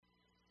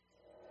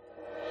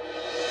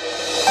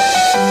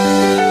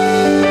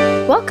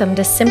Welcome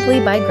to Simply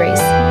by Grace,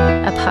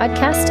 a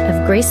podcast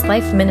of Grace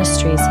Life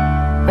Ministries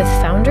with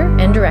founder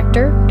and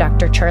director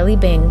Dr. Charlie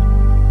Bing.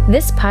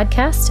 This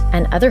podcast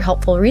and other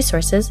helpful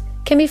resources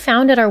can be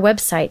found at our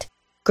website,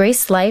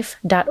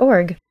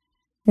 gracelife.org.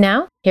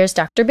 Now, here's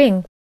Dr.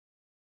 Bing.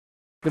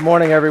 Good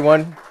morning,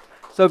 everyone.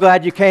 So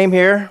glad you came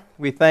here.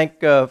 We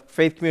thank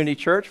Faith Community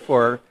Church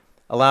for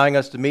allowing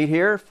us to meet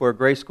here, for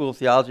Grace School of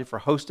Theology for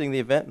hosting the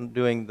event and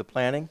doing the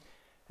planning,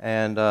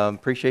 and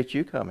appreciate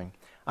you coming.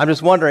 I'm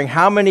just wondering,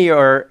 how many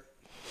are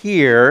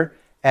here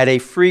at a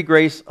Free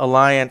Grace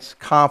Alliance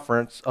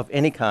conference of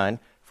any kind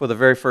for the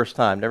very first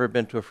time? Never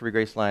been to a Free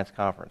Grace Alliance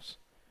conference?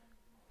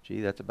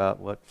 Gee, that's about,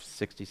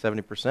 60,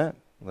 70%?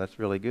 Well, that's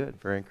really good,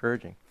 very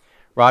encouraging.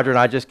 Roger and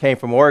I just came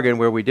from Oregon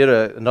where we did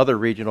another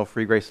regional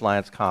Free Grace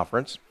Alliance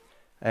conference,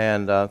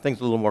 and things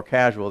were a little more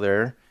casual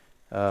there,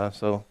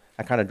 so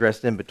I kind of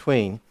dressed in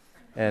between.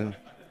 And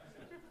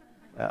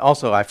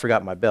also, I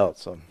forgot my belt,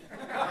 so...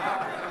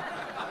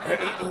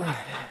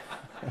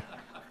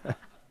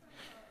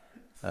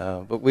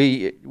 But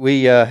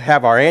we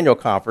have our annual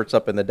conference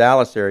up in the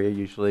Dallas area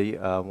usually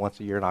once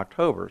a year in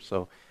October.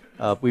 So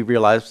we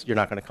realized you're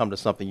not going to come to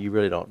something you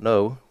really don't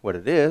know what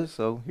it is.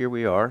 So here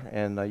we are,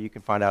 and you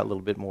can find out a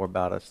little bit more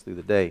about us through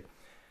the day.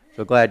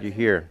 So glad you're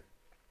here.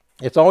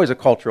 It's always a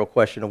cultural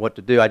question of what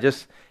to do. I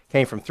just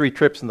came from 3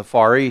 trips in the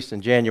Far East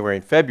in January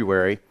and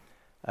February.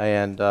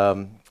 And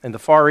in the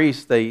Far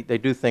East, they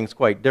do things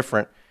quite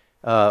different.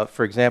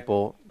 For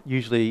example,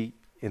 usually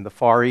in the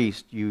Far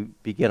East, you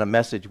begin a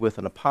message with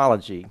an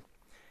apology,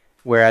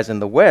 whereas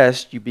in the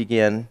West, you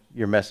begin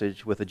your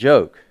message with a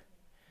joke.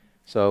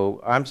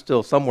 So I'm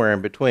still somewhere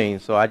in between,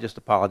 so I just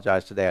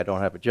apologize today. I don't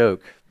have a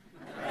joke.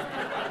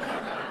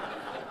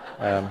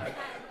 I'll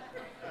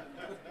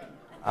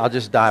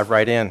just dive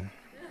right in,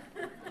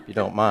 if you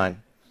don't mind.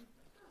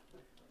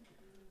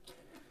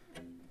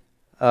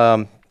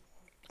 I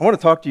want to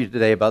talk to you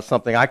today about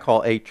something I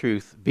call A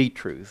Truth, B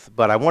Truth,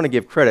 but I want to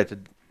give credit to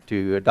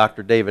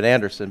Dr. David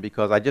Anderson,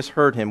 because I just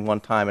heard him one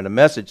time in a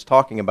message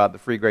talking about the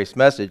Free Grace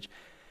message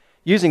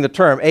using the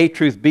term A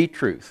Truth, B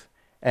Truth,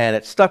 and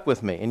it stuck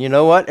with me. And you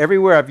know what?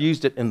 Everywhere I've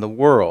used it in the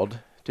world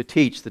to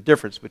teach the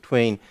difference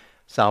between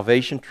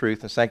salvation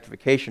truth and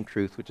sanctification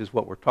truth, which is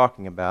what we're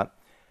talking about,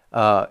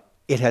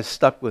 it has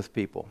stuck with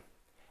people.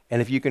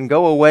 And if you can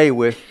go away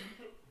with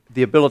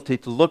the ability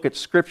to look at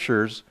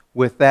scriptures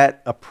with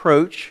that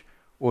approach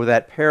or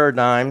that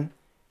paradigm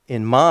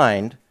in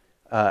mind,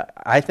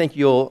 I think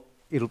it'll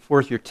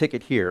worth your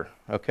ticket here,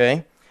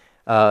 okay?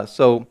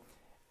 So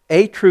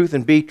A Truth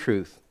and B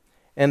Truth.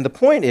 And the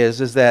point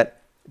is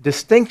that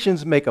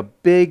distinctions make a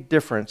big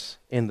difference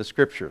in the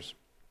scriptures.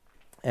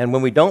 And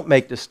when we don't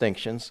make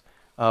distinctions,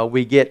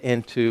 we get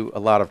into a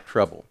lot of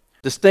trouble.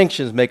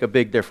 Distinctions make a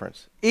big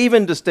difference.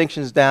 Even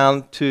distinctions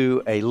down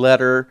to a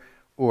letter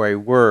or a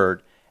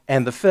word.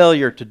 And the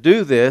failure to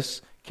do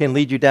this can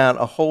lead you down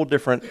a whole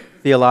different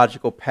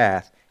theological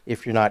path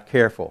if you're not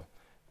careful.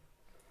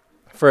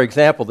 For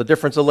example, the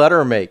difference a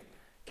letter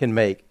can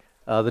make,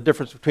 the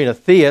difference between a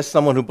theist,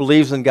 someone who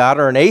believes in God,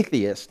 or an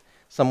atheist,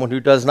 someone who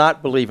does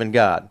not believe in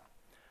God,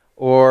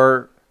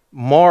 or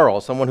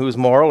moral, someone who is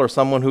moral, or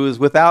someone who is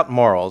without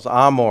morals,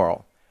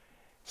 amoral.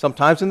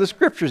 Sometimes in the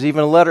scriptures,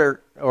 even a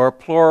letter or a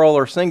plural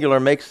or singular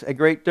makes a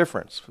great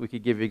difference. We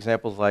could give you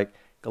examples like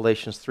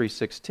Galatians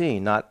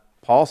 3:16.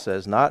 Paul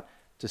says, not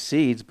to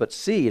seeds, but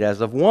seed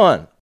as of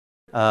one.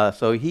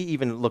 So he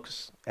even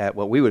looks at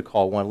what we would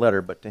call one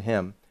letter, but to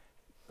him,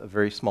 a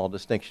very small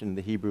distinction in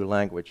the Hebrew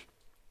language.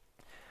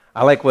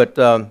 I like what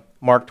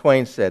Mark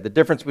Twain said. The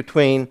difference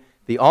between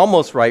the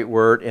almost right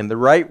word and the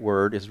right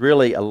word is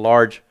really a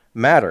large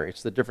matter.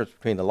 It's the difference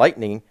between the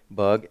lightning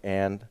bug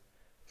and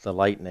the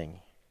lightning.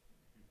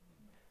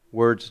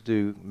 Words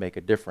do make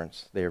a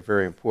difference. They are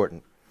very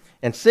important.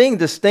 And seeing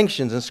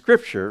distinctions in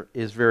Scripture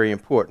is very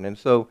important. And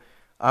so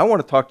I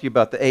want to talk to you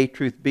about the A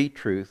Truth, B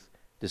Truth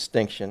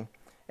distinction.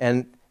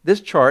 And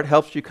this chart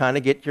helps you kind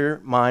of get your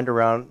mind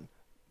around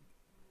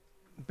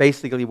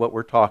basically what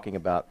we're talking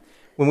about.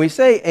 When we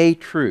say A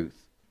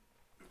Truth,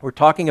 we're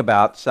talking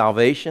about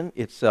salvation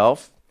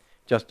itself,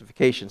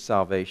 justification,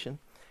 salvation,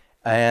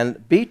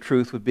 and B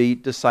Truth would be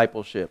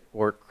discipleship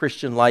or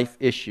Christian life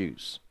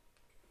issues.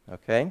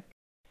 Okay?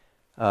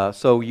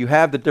 So you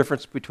have the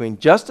difference between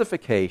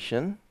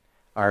justification,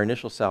 our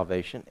initial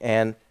salvation,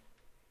 and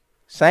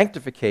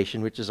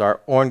sanctification, which is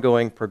our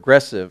ongoing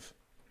progressive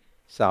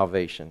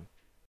salvation.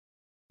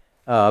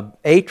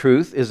 A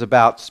Truth is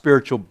about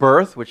spiritual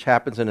birth, which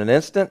happens in an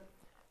instant,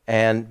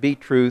 and B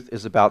Truth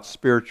is about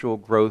spiritual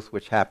growth,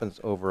 which happens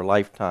over a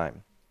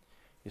lifetime.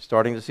 You're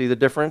starting to see the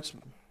difference?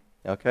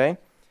 Okay?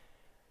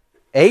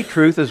 A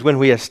Truth is when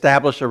we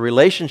establish a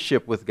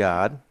relationship with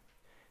God.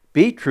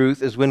 B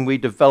Truth is when we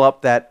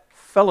develop that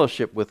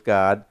fellowship with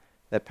God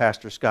that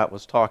Pastor Scott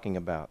was talking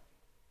about.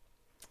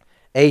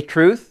 A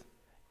Truth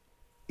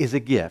is a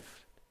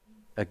gift.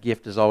 A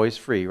gift is always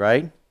free,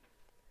 right?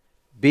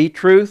 B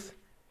Truth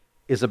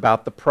is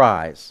about the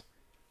prize.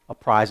 A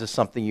prize is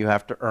something you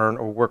have to earn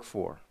or work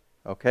for.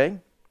 Okay?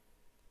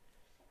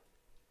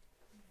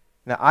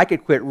 Now, I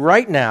could quit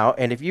right now,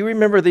 and if you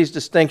remember these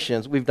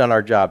distinctions, we've done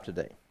our job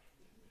today.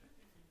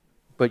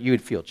 But you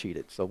would feel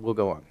cheated, so we'll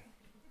go on.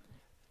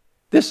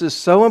 This is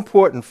so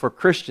important for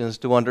Christians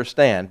to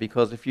understand,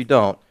 because if you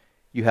don't,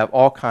 you have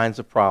all kinds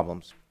of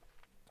problems.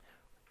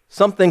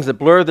 Some things that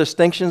blur the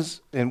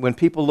distinctions, and when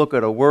people look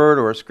at a word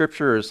or a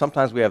scripture, or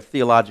sometimes we have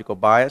theological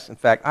bias. In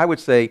fact, I would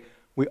say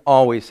we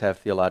always have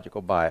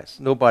theological bias.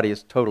 Nobody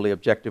is totally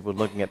objective when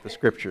looking at the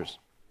scriptures.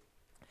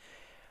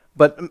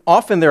 But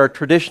often there are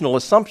traditional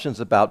assumptions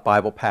about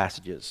Bible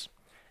passages,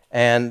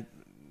 and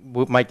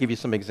we might give you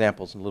some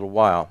examples in a little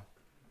while.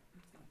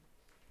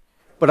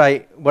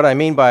 But what I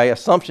mean by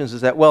assumptions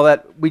is that,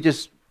 that we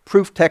just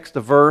proof text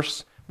a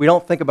verse. We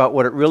don't think about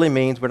what it really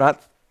means. We're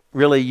not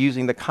really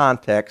using the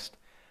context.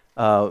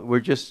 We're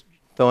just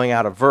throwing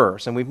out a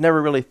verse, and we've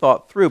never really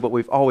thought through, but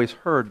we've always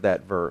heard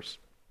that verse.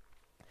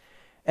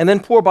 And then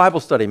poor Bible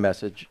study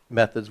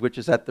methods, which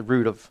is at the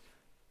root of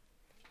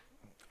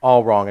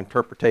all wrong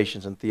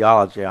interpretations in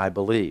theology, I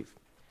believe.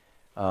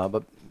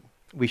 But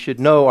we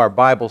should know our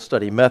Bible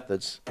study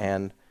methods,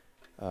 and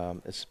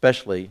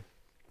especially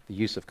the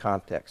use of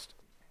context.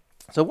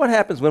 So what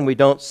happens when we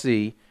don't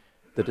see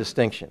the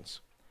distinctions?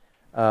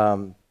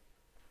 When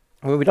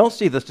we don't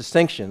see the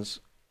distinctions,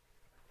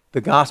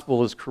 the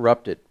gospel is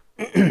corrupted.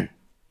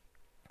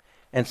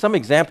 And some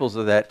examples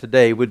of that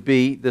today would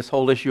be this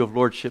whole issue of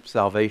lordship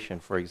salvation,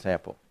 for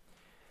example.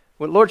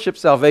 What lordship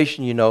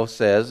salvation,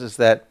 says is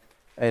that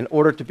in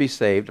order to be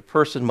saved, a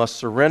person must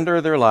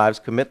surrender their lives,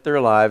 commit their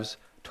lives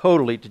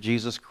totally to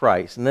Jesus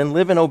Christ, and then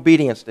live in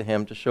obedience to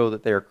Him to show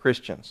that they are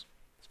Christians.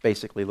 It's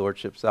basically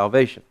lordship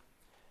salvation.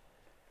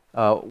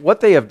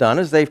 What they have done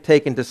is they've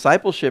taken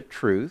discipleship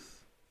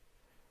truth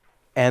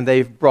and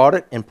they've brought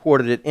it,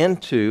 imported it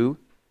into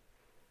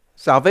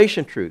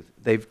salvation truth.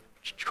 They've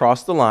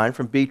crossed the line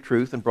from B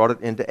truth and brought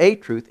it into A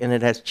truth, and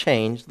it has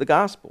changed the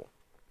gospel.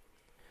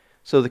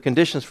 So the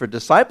conditions for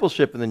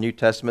discipleship in the New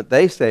Testament,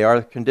 they say, are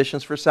the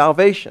conditions for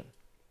salvation.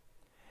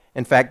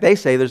 In fact, they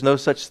say there's no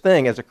such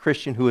thing as a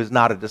Christian who is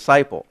not a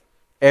disciple.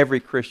 Every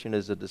Christian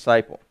is a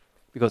disciple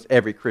because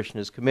every Christian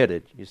is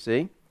committed, you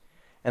see?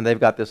 And they've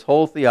got this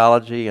whole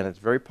theology, and it's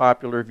a very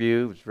popular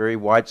view. It's very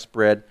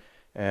widespread,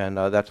 and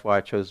that's why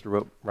I chose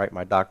to write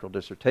my doctoral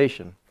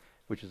dissertation,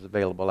 which is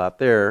available out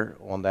there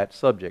on that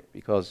subject,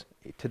 because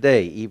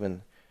today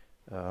even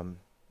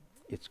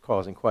it's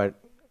causing quite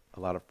a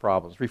lot of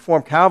problems.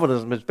 Reformed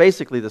Calvinism is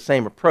basically the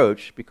same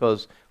approach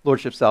because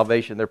lordship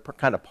salvation, they're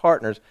kind of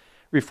partners.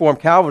 Reformed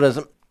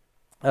Calvinism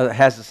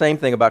has the same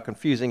thing about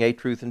confusing A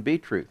truth and B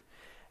truth,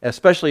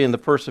 especially in the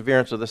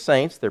perseverance of the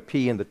saints. They're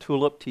P in the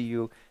tulip,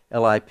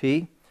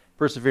 T-U-L-I-P,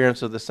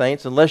 perseverance of the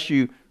saints. Unless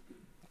you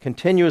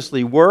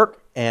continuously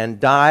work and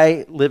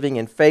die living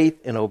in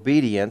faith and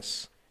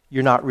obedience,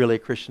 you're not really a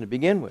Christian to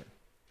begin with.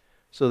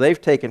 So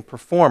they've taken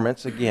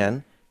performance,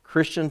 again,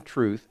 Christian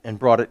truth, and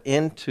brought it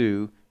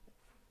into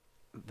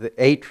the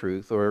A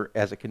truth, or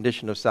as a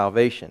condition of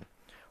salvation.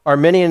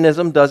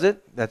 Arminianism does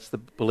it. That's the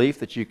belief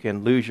that you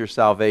can lose your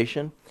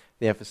salvation.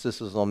 The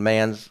emphasis is on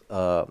man's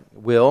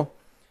will.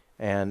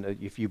 And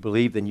if you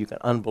believe, then you can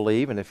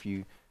unbelieve. And if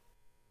you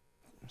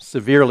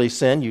severely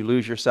sin, you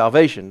lose your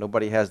salvation.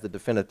 Nobody has the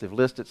definitive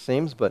list, it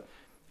seems. But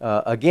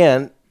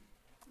again,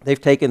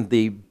 they've taken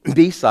the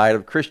B side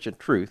of Christian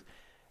truth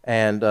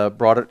and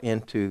brought it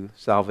into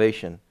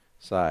salvation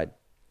side,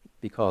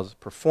 because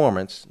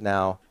performance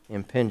now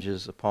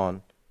impinges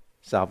upon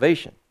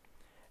salvation.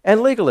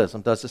 And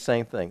legalism does the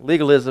same thing.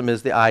 Legalism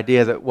is the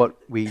idea that what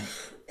we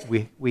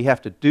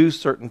have to do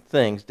certain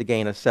things to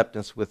gain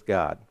acceptance with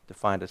God, to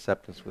find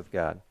acceptance with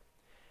God.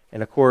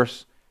 And of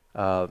course,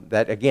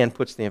 that again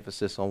puts the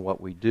emphasis on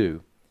what we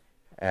do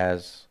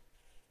as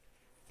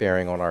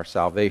bearing on our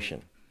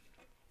salvation.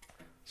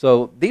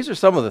 So these are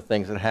some of the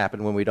things that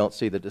happen when we don't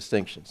see the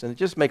distinctions. And it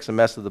just makes a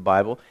mess of the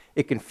Bible.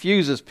 It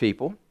confuses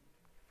people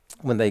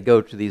when they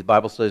go to these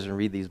Bible studies and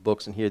read these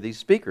books and hear these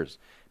speakers,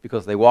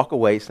 because they walk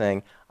away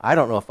saying, I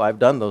don't know if I've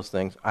done those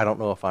things. I don't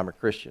know if I'm a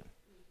Christian.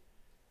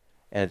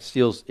 And it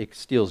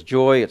steals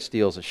joy. It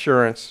steals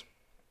assurance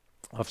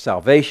of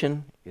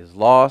salvation, is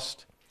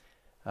lost.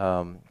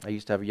 I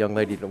used to have a young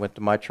lady that went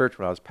to my church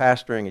when I was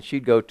pastoring, and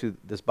she'd go to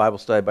this Bible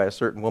study by a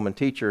certain woman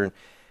teacher, and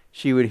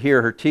she would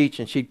hear her teach,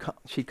 and she'd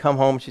come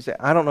home and she'd say,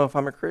 I don't know if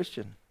I'm a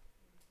Christian.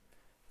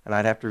 And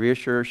I'd have to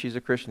reassure her she's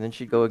a Christian. Then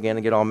she'd go again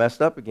and get all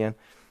messed up again.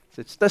 I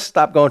said, just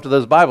stop going to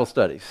those Bible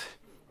studies.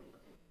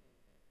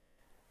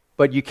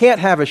 But you can't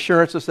have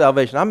assurance of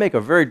salvation. I'll make a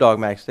very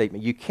dogmatic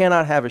statement. You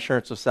cannot have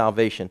assurance of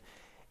salvation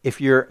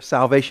if your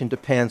salvation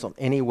depends on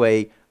any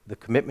way the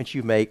commitments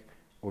you make,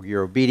 or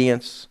your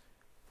obedience,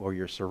 or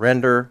your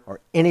surrender, or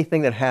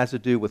anything that has to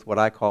do with what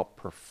I call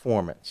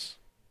performance.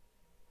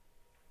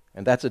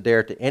 And that's a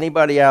dare to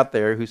anybody out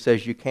there who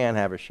says you can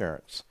have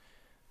assurance.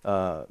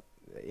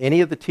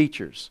 Any of the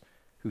teachers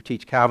who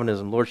teach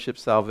Calvinism, Lordship,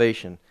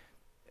 Salvation,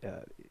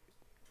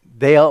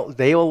 they'll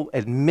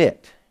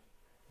admit,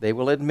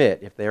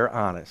 if they're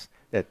honest,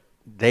 that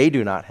they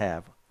do not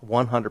have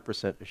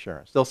 100%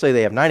 assurance. They'll say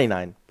they have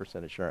 99%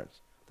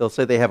 assurance. They'll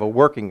say they have a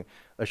working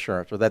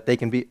assurance, or that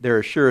they're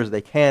as sure as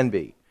they can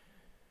be.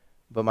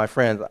 But my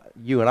friends,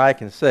 you and I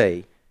can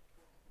say,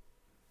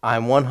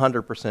 I'm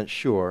 100%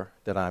 sure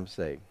that I'm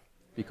saved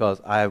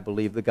because I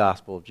believe the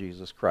gospel of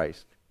Jesus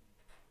Christ.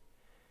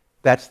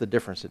 That's the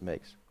difference it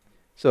makes.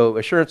 So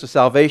assurance of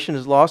salvation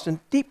is lost, and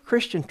deep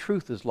Christian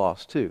truth is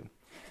lost too.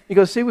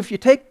 Because see, if you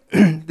take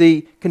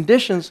the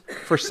conditions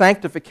for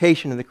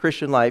sanctification in the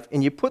Christian life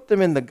and you put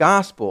them in the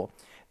gospel,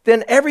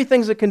 then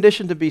everything's a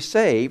condition to be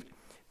saved.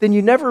 Then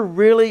you never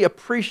really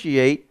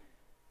appreciate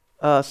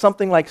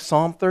something like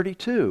Psalm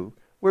 32,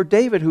 where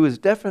David, who is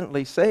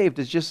definitely saved,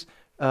 is just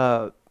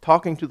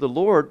talking to the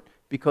Lord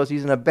because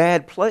he's in a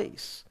bad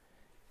place.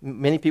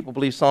 Many people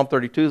believe Psalm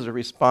 32 is a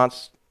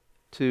response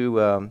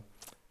to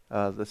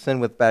the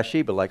sin with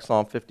Bathsheba, like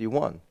Psalm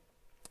 51.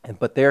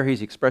 But there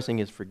he's expressing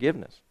his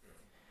forgiveness.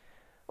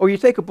 Or you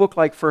take a book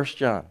like 1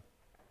 John.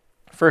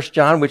 1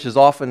 John, which is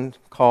often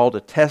called a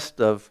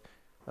test of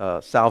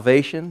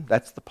salvation,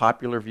 that's the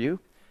popular view.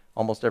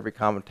 Almost every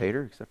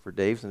commentator, except for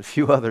Dave's and a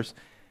few others,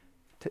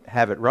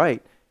 have it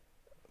right.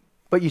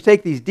 But you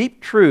take these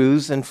deep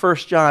truths in 1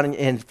 John,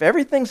 and if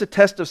everything's a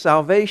test of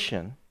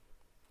salvation,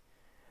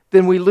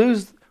 then we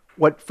lose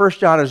what 1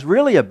 John is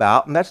really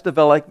about, and that's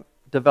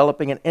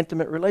developing an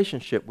intimate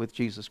relationship with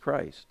Jesus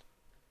Christ.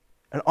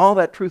 And all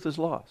that truth is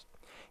lost.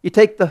 You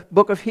take the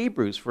book of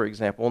Hebrews, for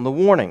example, and the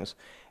warnings.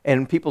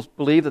 And people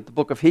believe that the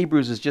book of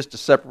Hebrews is just to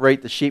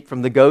separate the sheep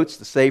from the goats,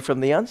 the saved from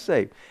the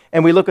unsaved.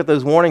 And we look at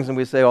those warnings and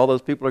we say, all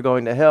those people are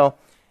going to hell.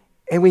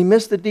 And we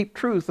miss the deep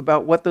truth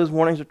about what those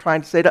warnings are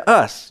trying to say to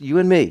us, you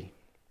and me.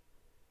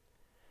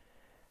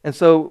 And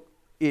so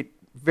it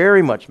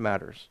very much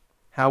matters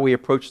how we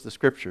approach the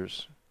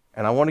Scriptures.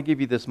 And I want to give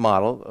you this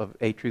model of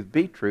A truth,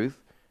 B truth,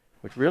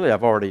 which really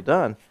I've already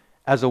done,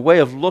 as a way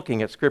of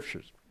looking at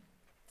Scriptures.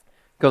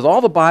 Because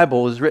all the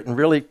Bible is written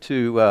really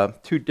to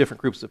two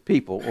different groups of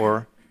people,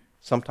 or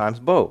sometimes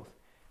both.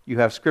 You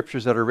have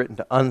Scriptures that are written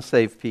to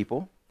unsaved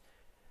people.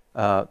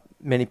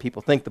 Many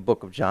people think the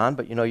book of John,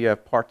 but you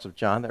have parts of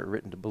John that are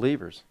written to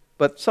believers.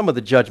 But some of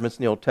the judgments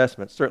in the Old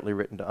Testament certainly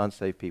written to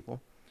unsaved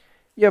people.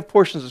 You have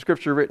portions of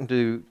Scripture written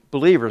to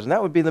believers, and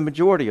that would be the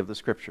majority of the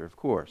Scripture, of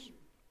course.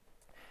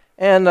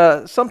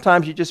 And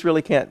sometimes you just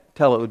really can't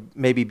tell. It would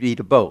maybe be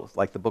to both,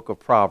 like the book of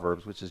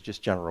Proverbs, which is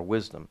just general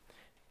wisdom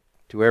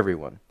to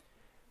everyone.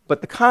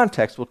 But the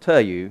context will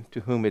tell you to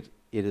whom it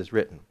is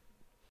written.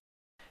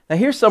 Now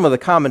here's some of the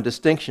common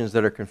distinctions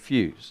that are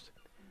confused.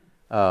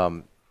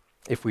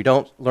 If we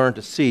don't learn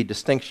to see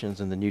distinctions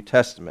in the New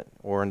Testament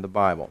or in the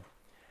Bible.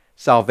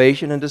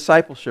 Salvation and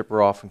discipleship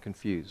are often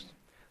confused.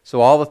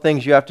 So all the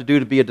things you have to do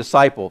to be a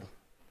disciple,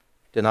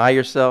 deny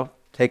yourself,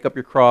 take up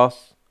your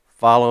cross,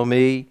 follow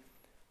me.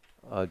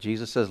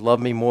 Jesus says,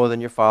 love me more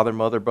than your father,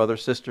 mother, brother,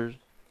 sisters.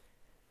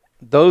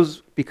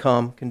 Those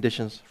become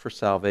conditions for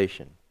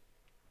salvation.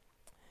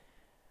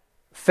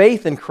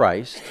 Faith in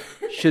Christ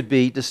should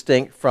be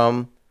distinct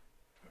from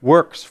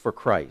works for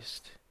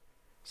Christ.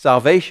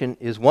 Salvation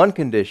is one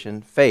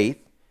condition, faith,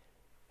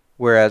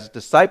 whereas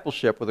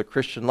discipleship with a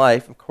Christian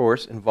life, of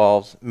course,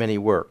 involves many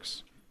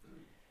works.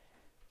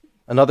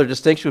 Another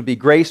distinction would be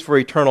grace for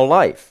eternal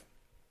life,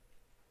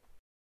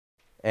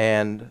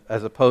 and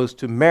as opposed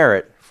to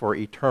merit for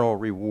eternal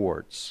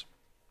rewards.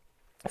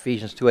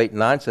 Ephesians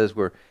 2:8-9 says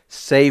we're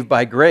saved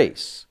by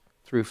grace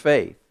through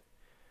faith.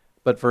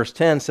 But verse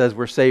 10 says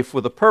we're saved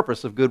for the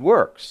purpose of good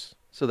works.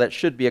 So that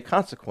should be a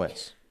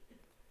consequence.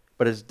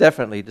 But it's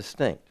definitely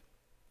distinct.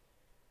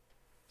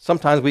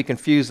 Sometimes we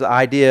confuse the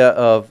idea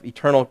of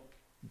eternal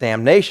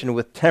damnation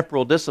with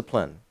temporal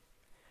discipline.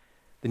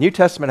 The New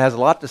Testament has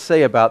a lot to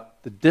say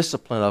about the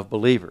discipline of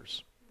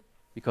believers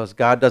because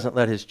God doesn't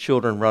let his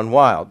children run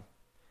wild.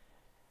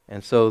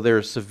 And so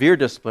there's severe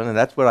discipline, and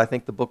that's what I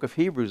think the book of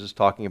Hebrews is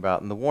talking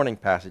about in the warning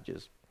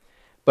passages.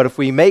 But if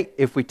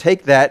we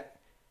take that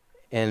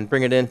and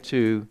bring it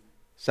into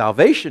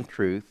salvation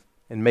truth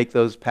and make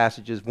those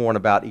passages warn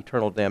about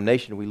eternal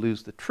damnation, we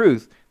lose the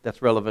truth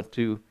that's relevant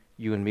to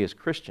you and me as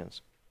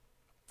Christians.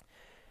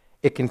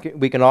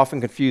 We can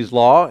often confuse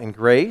law and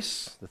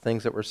grace, the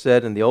things that were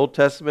said in the Old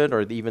Testament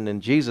or even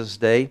in Jesus'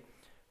 day,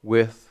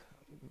 with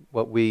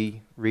what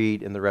we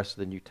read in the rest of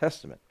the New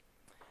Testament.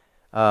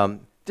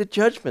 The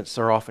judgments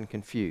are often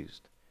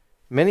confused.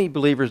 Many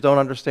believers don't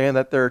understand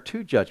that there are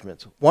two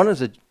judgments. One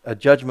is a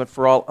judgment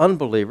for all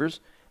unbelievers,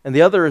 and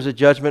the other is a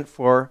judgment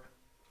for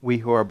we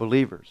who are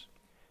believers.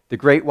 The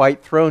great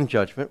white throne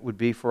judgment would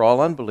be for all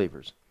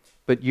unbelievers.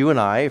 But you and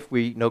I, if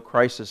we know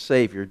Christ as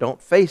Savior,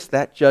 don't face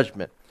that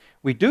judgment.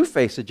 We do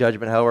face a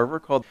judgment, however,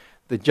 called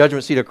the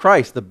judgment seat of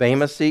Christ, the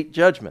Bema seat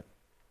judgment.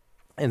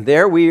 And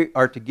there we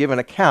are to give an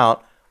account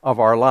of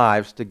our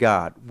lives to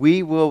God.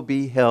 We will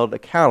be held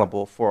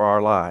accountable for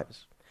our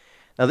lives.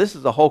 Now this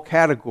is a whole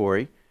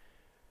category,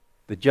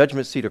 the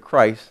judgment seat of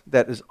Christ,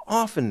 that is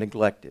often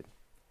neglected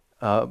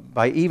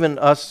by even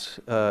us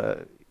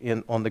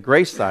on the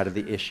grace side of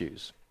the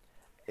issues.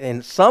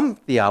 And some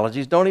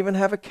theologies don't even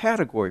have a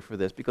category for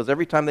this because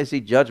every time they see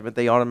judgment,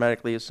 they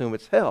automatically assume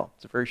it's hell.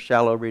 It's a very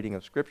shallow reading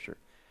of Scripture.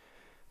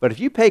 But if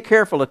you pay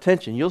careful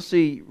attention, you'll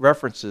see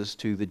references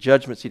to the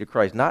judgment seat of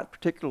Christ, not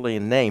particularly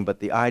in name, but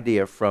the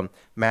idea from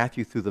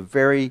Matthew through the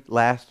very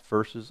last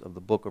verses of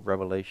the book of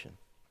Revelation.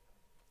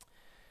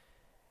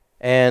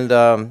 And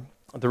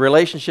the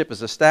relationship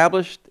is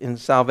established in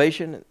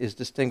salvation is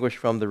distinguished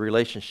from the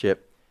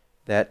relationship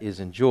that is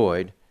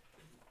enjoyed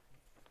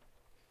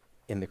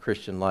in the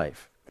Christian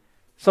life.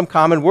 Some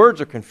common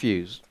words are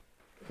confused.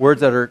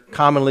 Words that are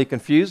commonly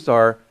confused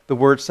are the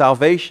word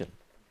salvation.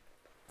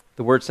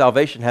 The word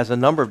salvation has a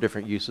number of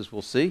different uses,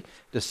 we'll see.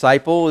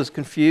 Disciple is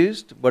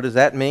confused. What does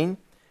that mean?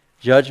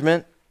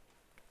 Judgment,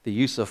 the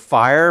use of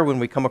fire when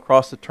we come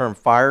across the term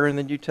fire in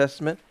the New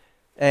Testament,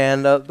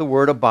 and the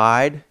word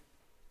abide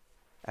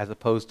as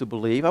opposed to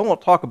believe. I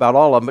won't talk about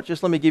all of them, but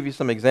just let me give you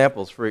some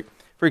examples. For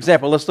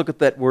example, let's look at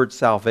that word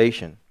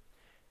salvation.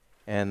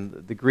 And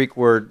the Greek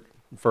word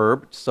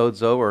verb,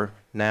 sozo, or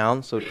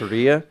noun,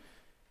 soteria.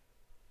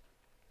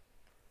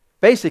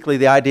 Basically,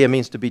 the idea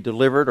means to be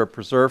delivered or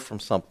preserved from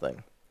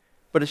something.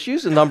 But it's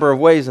used a number of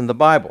ways in the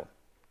Bible.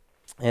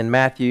 In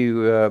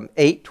Matthew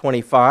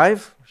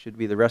 8:25, should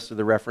be the rest of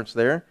the reference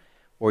there,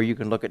 or you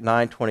can look at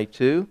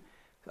 9:22.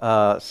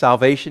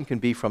 Salvation can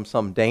be from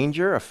some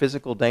danger, a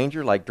physical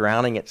danger like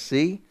drowning at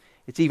sea.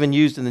 It's even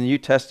used in the New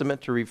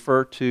Testament to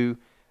refer to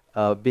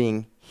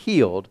being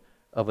healed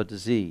of a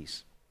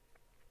disease.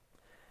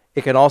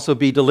 It can also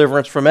be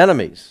deliverance from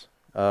enemies.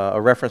 A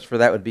reference for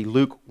that would be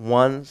Luke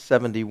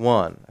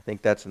 1:71. I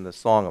think that's in the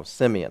Song of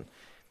Simeon.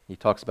 He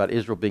talks about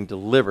Israel being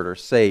delivered or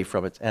saved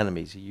from its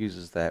enemies. He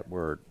uses that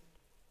word.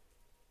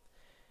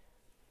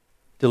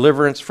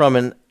 Deliverance from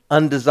an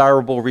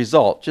undesirable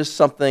result, just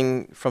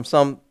something from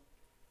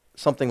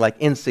something like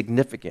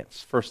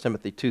insignificance. 1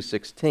 Timothy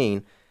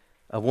 2:16,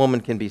 a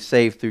woman can be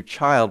saved through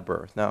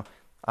childbirth. Now,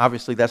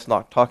 obviously that's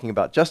not talking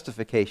about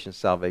justification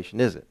salvation,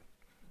 is it?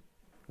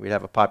 We'd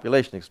have a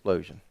population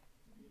explosion.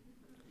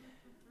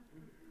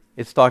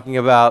 It's talking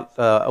about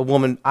a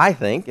woman, I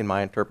think, in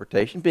my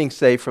interpretation, being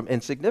saved from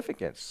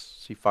insignificance.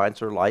 She finds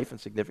her life and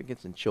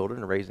significance in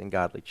children and raising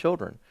godly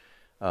children.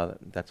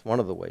 That's one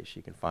of the ways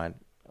she can find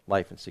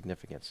life and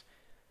significance.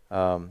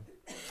 And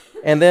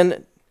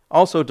then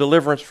also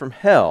deliverance from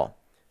hell.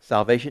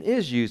 Salvation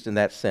is used in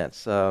that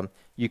sense.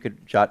 You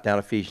could jot down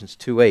Ephesians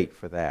 2:8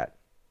 for that,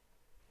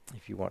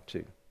 if you want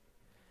to.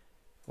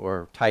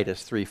 Or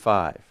Titus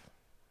 3:5.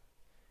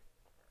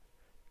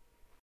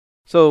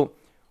 So,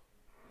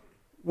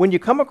 when you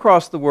come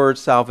across the word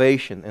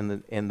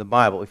salvation in the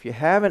Bible, if you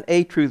have an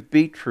A truth,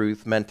 B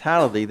truth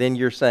mentality, then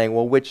you're saying,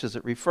 well, which does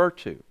it refer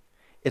to?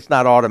 It's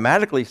not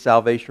automatically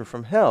salvation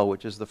from hell,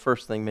 which is the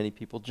first thing many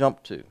people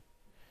jump to.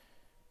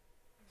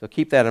 So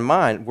keep that in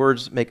mind.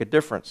 Words make a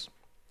difference.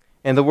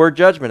 And the word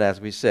judgment, as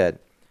we said,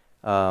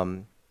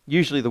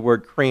 usually the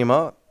word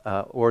krima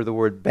or the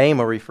word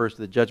bema refers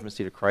to the judgment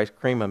seat of Christ.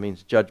 Krima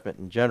means judgment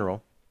in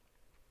general.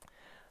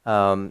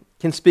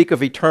 Can speak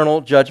of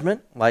eternal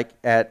judgment, like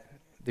at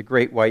the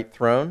great white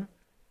throne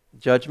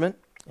judgment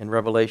in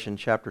Revelation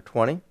chapter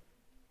 20.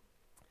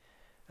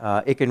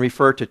 It can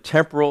refer to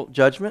temporal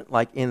judgment,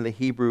 like in the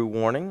Hebrews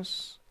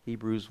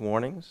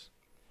warnings,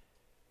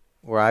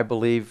 where I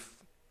believe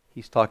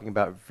he's talking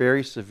about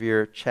very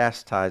severe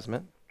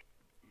chastisement.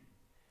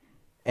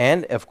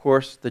 And, of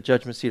course, the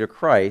judgment seat of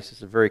Christ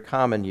is a very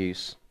common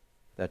use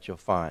that you'll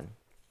find.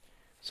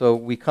 So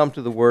we come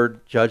to the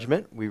word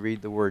judgment. We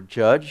read the word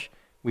judge.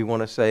 We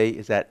want to say,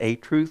 is that A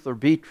truth or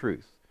B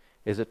truth?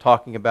 Is it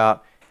talking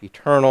about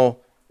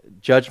eternal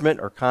judgment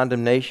or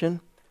condemnation?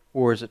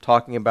 Or is it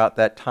talking about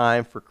that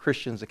time for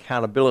Christians'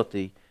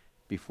 accountability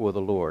before the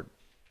Lord?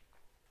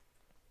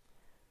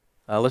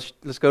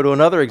 Let's go to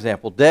another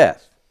example,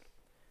 death.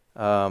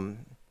 The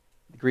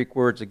Greek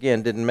words,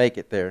 again, didn't make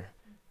it there.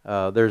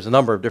 There's a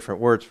number of different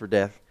words for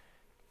death.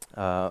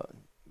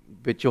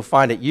 But you'll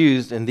find it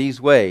used in these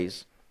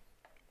ways.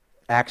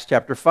 Acts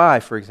chapter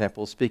 5, for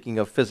example, speaking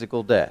of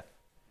physical death.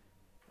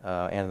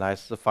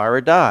 Ananias and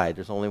Sapphira died.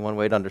 There's only one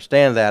way to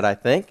understand that, I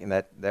think, and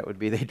that would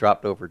be they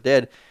dropped over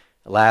dead.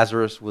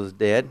 Lazarus was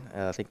dead.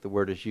 I think the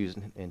word is used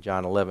in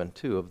John 11,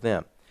 too, of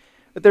them.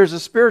 But there's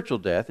a spiritual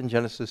death in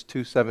Genesis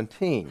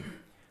 2:17,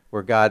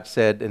 where God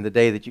said, in the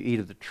day that you eat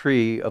of the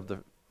tree of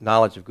the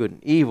knowledge of good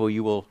and evil,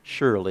 you will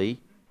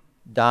surely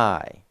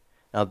die.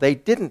 Now, they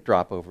didn't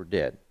drop over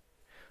dead.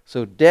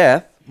 So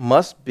death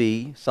must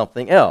be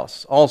something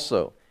else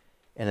also.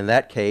 And in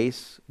that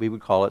case, we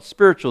would call it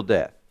spiritual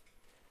death.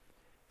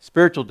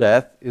 Spiritual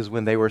death is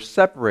when they were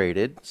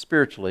separated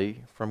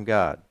spiritually from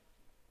God.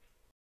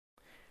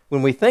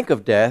 When we think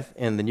of death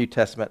in the New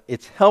Testament,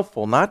 it's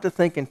helpful not to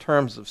think in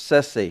terms of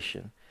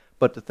cessation,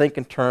 but to think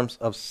in terms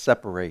of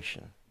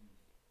separation.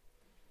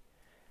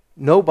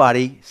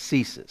 Nobody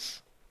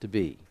ceases to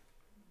be.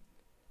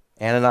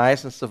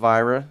 Ananias and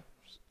Sapphira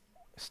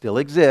still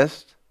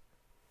exist,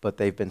 but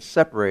they've been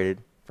separated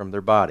from their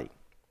body.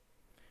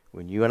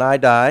 When you and I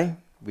die,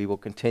 we will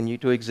continue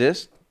to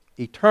exist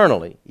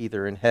eternally,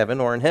 either in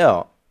heaven or in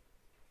hell.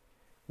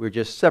 We're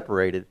just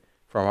separated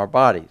from our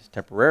bodies,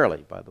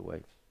 temporarily, by the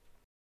way.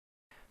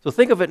 So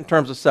think of it in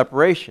terms of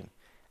separation.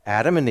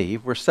 Adam and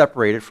Eve were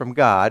separated from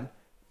God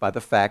by the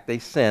fact they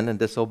sinned and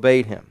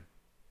disobeyed him.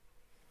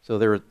 So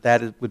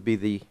would be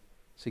the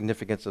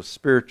significance of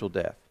spiritual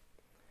death.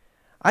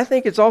 I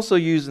think it's also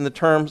used in the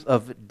terms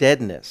of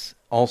deadness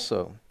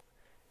also.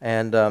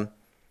 And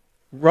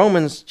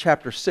Romans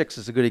chapter 6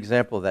 is a good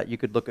example of that. You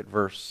could look at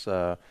verse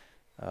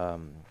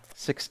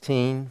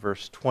 16,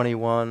 verse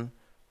 21,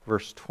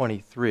 verse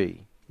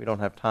 23. We don't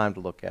have time to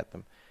look at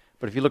them.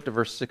 But if you looked at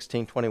verse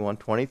 16, 21,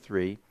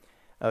 23,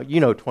 you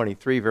know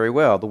 23 very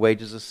well. The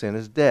wages of sin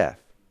is death.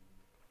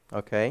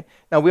 Okay?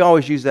 Now, we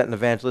always use that in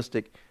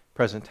evangelistic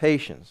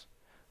presentations.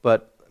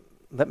 But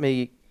let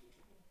me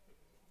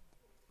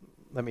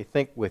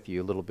think with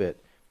you a little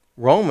bit.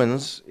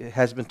 Romans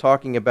has been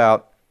talking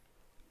about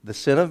the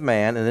sin of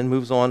man, and then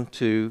moves on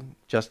to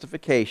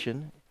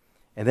justification,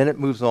 and then it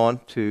moves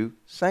on to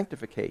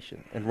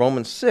sanctification. And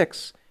Romans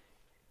 6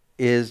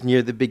 is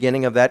near the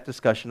beginning of that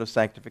discussion of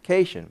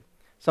sanctification.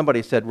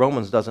 Somebody said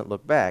Romans doesn't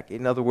look back.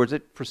 In other words,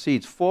 it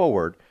proceeds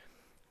forward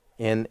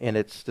in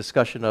its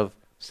discussion of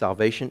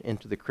salvation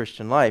into the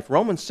Christian life.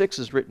 Romans 6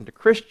 is written to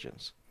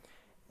Christians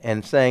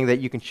and saying that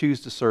you can choose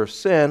to serve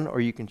sin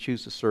or you can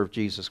choose to serve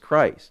Jesus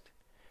Christ.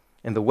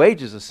 And the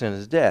wages of sin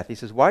is death. He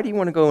says, why do you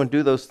want to go and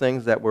do those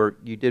things that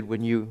you did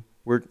when you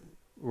were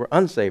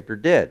unsaved or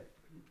dead?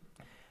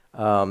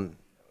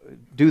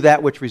 Do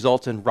that which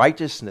results in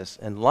righteousness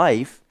and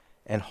life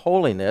and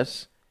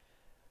holiness.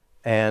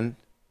 And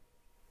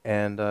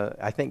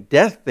I think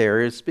death there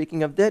is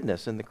speaking of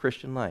deadness in the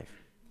Christian life.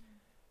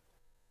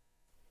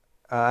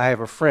 I have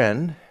a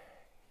friend.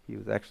 He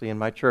was actually in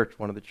my church,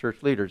 one of the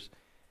church leaders.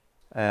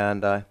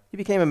 And he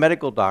became a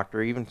medical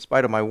doctor, even in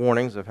spite of my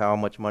warnings of how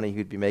much money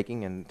he'd be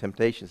making and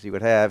temptations he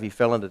would have. He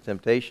fell into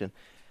temptation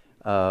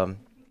and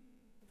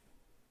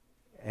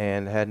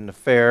had an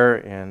affair,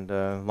 and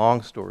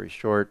long story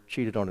short,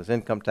 cheated on his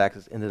income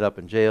taxes, ended up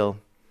in jail.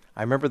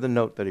 I remember the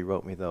note that he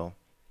wrote me, though.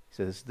 He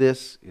says,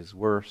 "This is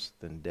worse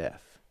than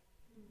death."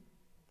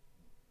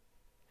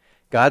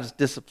 God's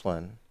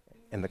discipline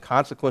and the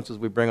consequences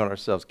we bring on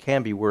ourselves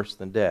can be worse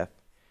than death.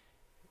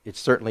 It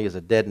certainly is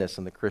a deadness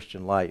in the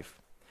Christian life.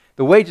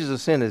 The wages of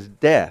sin is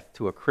death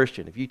to a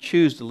Christian. If you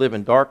choose to live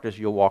in darkness,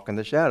 you'll walk in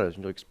the shadows,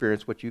 and you'll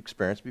experience what you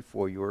experienced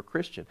before you were a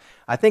Christian.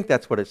 I think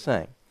that's what it's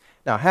saying.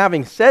 Now,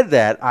 having said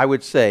that, I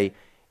would say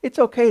it's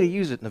okay to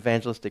use it in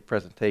evangelistic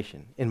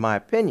presentation, in my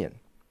opinion,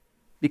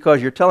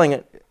 because you're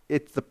telling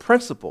it's the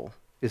principle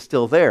is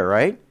still there,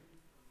 right?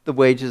 The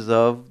wages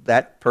of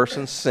that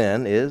person's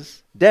sin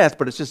is death,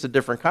 but it's just a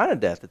different kind of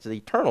death. It's an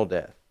eternal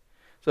death.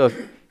 So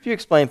if you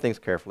explain things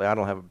carefully, I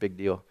don't have a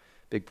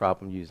big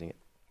problem using it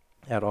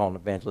at all in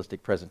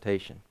evangelistic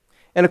presentation.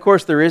 And of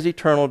course, there is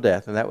eternal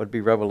death, and that would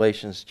be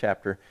Revelations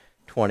chapter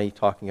 20,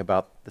 talking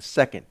about the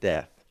second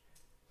death,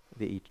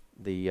 the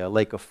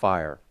lake of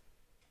fire.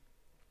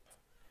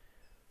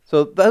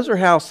 So those are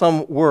how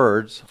some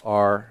words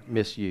are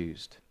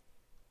misused.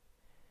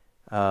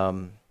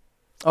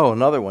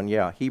 Another one,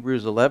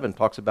 Hebrews 11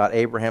 talks about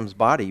Abraham's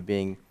body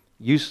being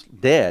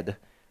dead,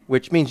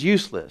 which means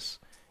useless.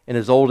 In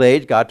his old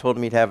age, God told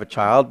him he'd have a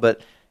child,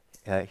 but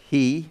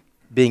he,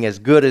 being as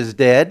good as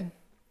dead,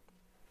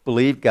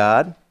 believed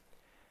God.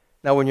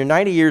 Now, when you're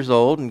 90 years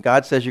old and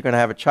God says you're going to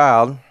have a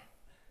child,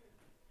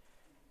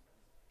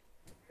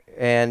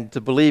 and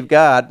to believe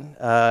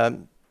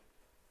God,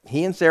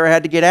 he and Sarah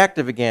had to get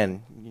active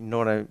again. You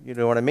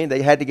know what I mean?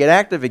 They had to get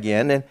active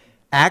again and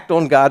act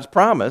on God's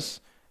promise.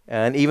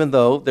 And even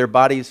though their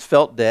bodies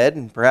felt dead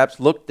and perhaps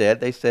looked dead,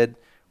 they said,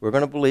 we're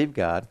going to believe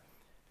God.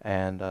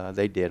 And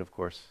they did, of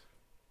course,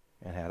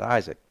 and had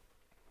Isaac.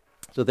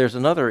 So there's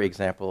another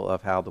example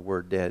of how the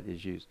word dead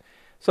is used.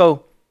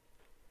 So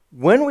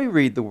when we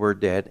read the word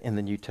dead in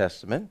the New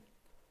Testament,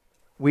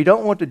 we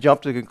don't want to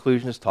jump to the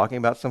conclusion it's talking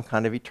about some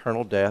kind of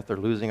eternal death or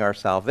losing our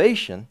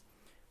salvation,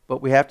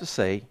 but we have to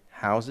say,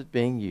 how is it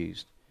being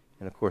used?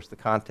 And of course, the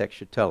context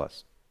should tell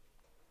us.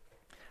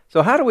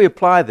 So how do we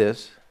apply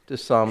this to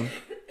some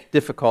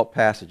difficult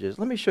passages?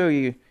 Let me show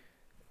you,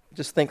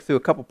 just think through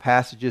a couple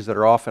passages that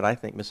are often, I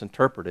think,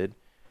 misinterpreted,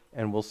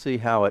 and we'll see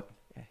how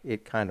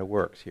it kind of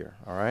works here,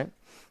 all right?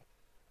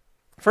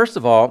 First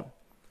of all,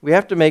 we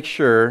have to make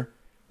sure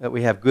that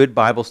we have good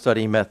Bible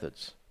study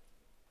methods.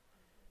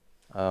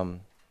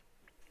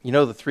 You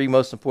know the three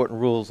most important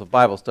rules of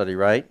Bible study,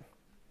 right?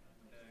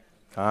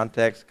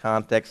 Context,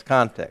 context,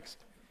 context.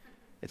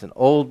 It's an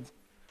old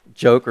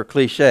joke or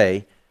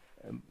cliche,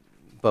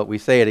 but we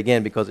say it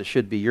again because it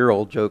should be your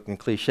old joke and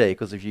cliche,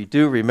 because if you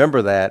do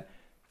remember that,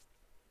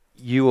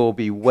 you will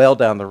be well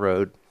down the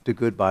road to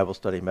good Bible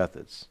study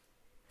methods.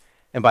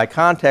 And by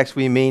context,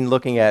 we mean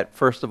looking at,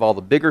 first of all,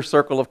 the bigger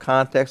circle of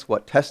context.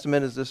 What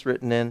testament is this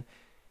written in?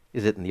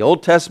 Is it in the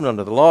Old Testament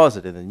under the law? Is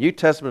it in the New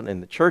Testament in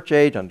the church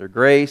age under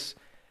grace?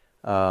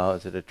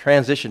 Is it a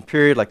transition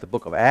period like the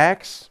book of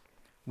Acts?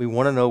 We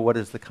want to know what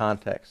is the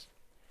context.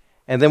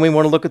 And then we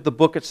want to look at the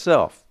book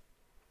itself.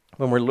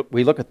 When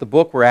we look at the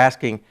book, we're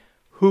asking,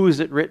 who is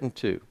it written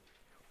to?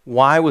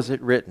 Why was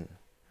it written?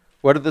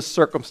 What are the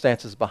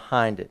circumstances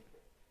behind it?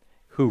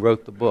 Who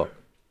wrote the book?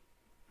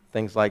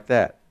 Things like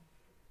that.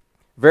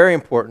 Very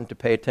important to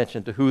pay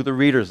attention to who the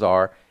readers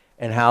are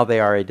and how they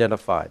are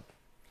identified,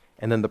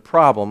 and then the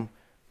problem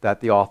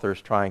that the author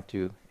is trying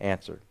to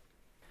answer.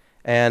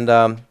 And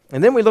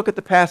then we look at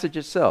the passage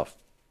itself.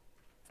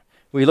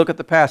 We look at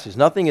the passage.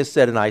 Nothing is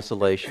said in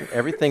isolation.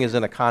 Everything is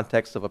in a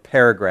context of a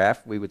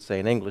paragraph, we would say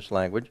in English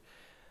language,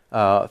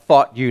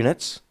 thought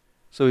units.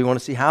 So we want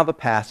to see how the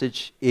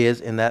passage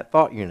is in that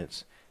thought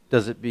units.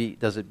 Is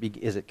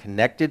it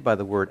connected by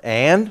the word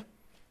and,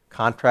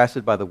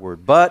 contrasted by the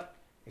word but,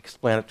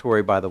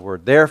 explanatory by the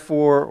word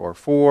therefore or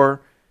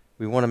for?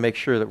 We want to make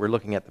sure that we're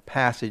looking at the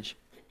passage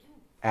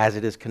as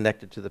it is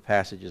connected to the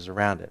passages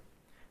around it.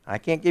 I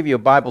can't give you a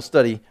Bible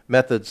study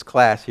methods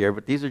class here,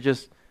 but these are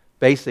just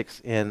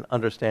basics in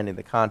understanding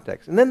the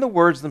context. And then the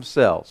words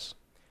themselves.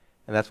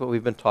 And that's what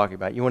we've been talking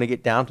about. You want to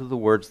get down to the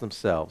words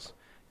themselves.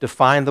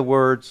 Define the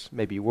words,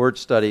 maybe word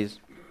studies.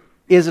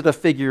 Is it a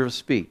figure of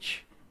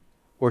speech?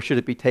 Or should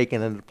it be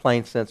taken in a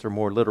plain sense or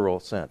more literal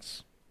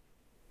sense?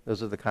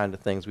 Those are the kind of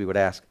things we would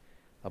ask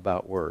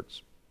about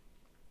words.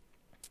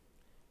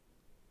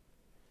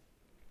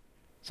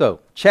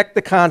 So, check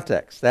the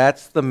context.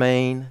 That's the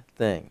main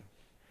thing.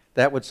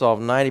 That would solve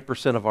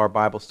 90% of our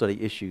Bible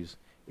study issues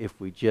if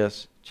we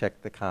just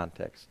check the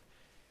context.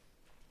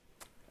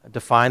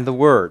 Define the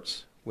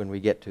words when we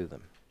get to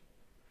them.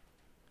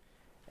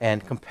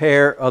 And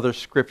compare other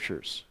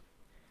scriptures.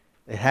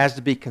 It has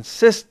to be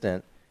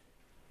consistent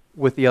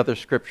with the other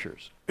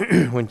scriptures.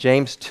 When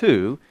James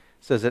 2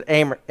 says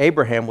that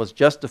Abraham was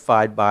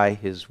justified by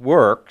his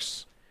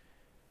works,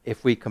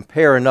 if we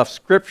compare enough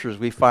scriptures,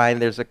 we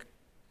find there's a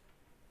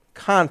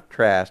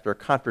contrast or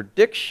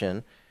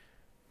contradiction,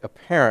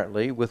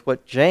 apparently, with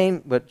what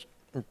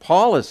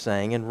Paul is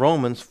saying in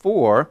Romans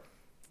 4,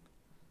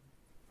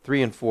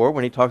 3 and 4,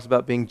 when he talks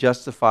about being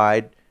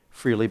justified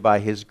freely by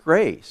his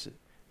grace,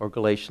 or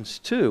Galatians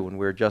 2, when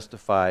we're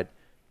justified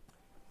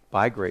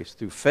by grace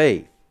through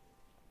faith.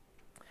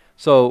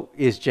 So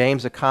is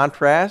James a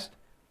contrast?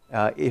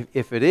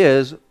 If it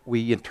is,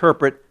 we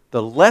interpret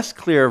the less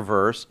clear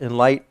verse in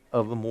light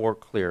of the more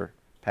clear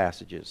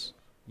passages.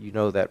 You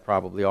know that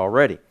probably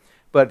already.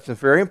 But it's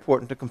very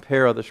important to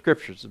compare other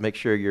scriptures to make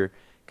sure you're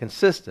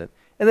consistent,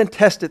 and then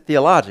test it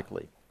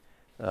theologically.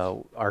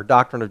 Our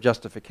doctrine of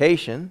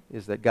justification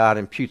is that God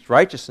imputes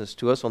righteousness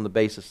to us on the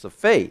basis of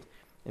faith.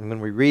 And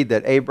when we read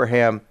that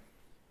Abraham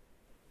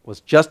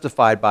was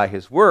justified by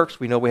his works,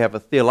 we know we have a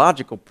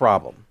theological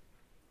problem.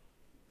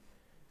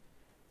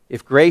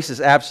 If grace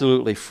is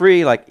absolutely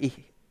free, like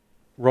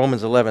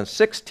Romans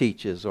 11:6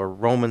 teaches, or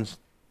Romans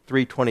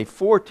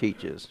 3:24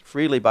 teaches,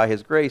 freely by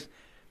his grace,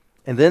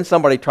 and then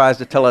somebody tries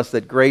to tell us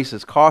that grace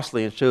is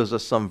costly and shows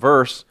us some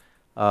verse,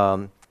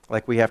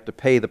 like we have to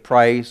pay the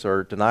price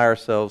or deny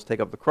ourselves, take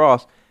up the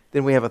cross,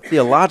 then we have a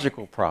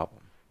theological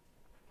problem.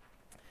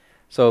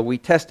 So we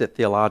test it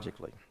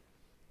theologically.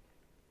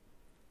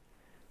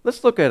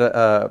 Let's look at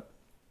a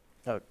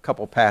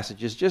couple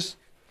passages.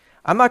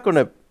 I'm not going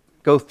to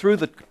go through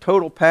the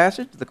total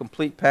passage, the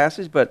complete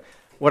passage, but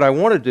what I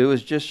want to do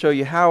is just show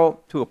you how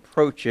to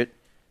approach it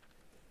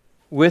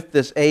with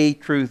this A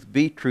truth,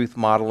 B truth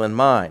model in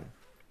mind.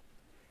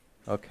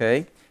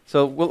 Okay?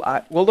 So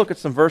we'll look at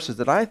some verses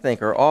that I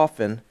think are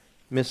often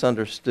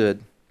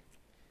misunderstood.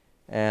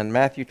 And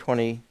Matthew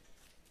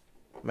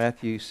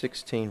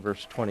 16,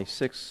 verse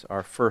 26,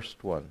 our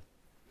first one.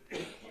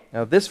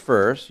 Now this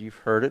verse, you've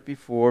heard it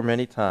before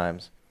many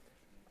times.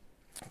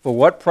 For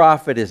what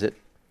profit is it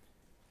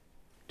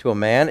to a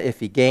man if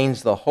he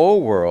gains the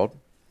whole world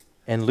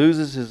and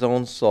loses his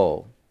own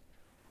soul?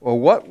 Or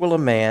what will a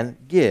man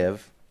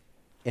give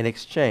in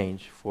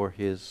exchange for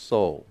his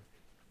soul?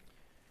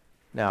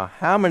 Now,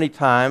 how many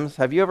times,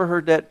 have you ever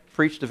heard that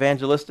preached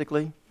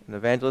evangelistically, an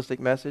evangelistic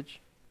message?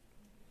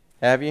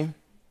 Have you?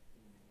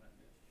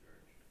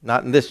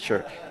 Not in this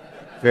church.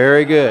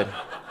 Very good.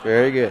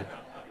 Very good.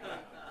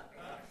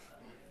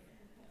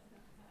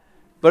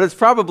 But it's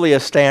probably a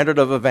standard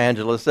of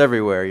evangelists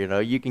everywhere, you know.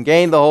 You can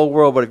gain the whole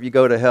world, but if you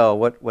go to hell,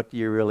 what do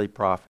you really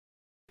profit?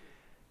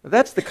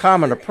 That's the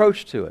common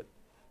approach to it.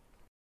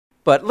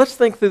 But let's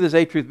think through this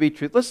A truth, B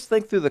truth. Let's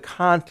think through the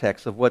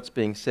context of what's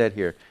being said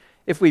here.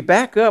 If we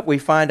back up, we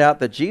find out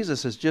that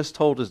Jesus has just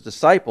told his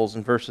disciples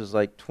in verses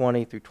like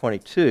 20 through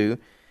 22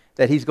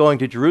 that he's going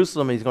to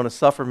Jerusalem, and he's going to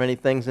suffer many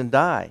things and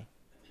die.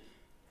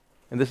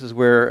 And this is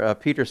where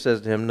Peter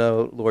says to him,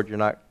 "No, Lord, you're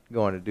not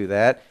going to do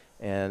that."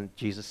 And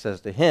Jesus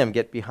says to him,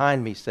 "Get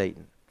behind me,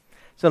 Satan."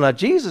 So now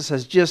Jesus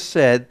has just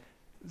said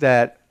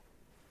that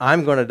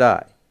I'm going to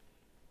die.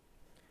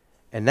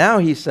 And now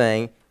he's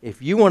saying,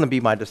 if you want to be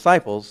my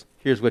disciples,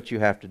 here's what you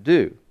have to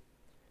do.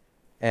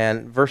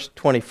 And verse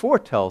 24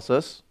 tells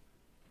us,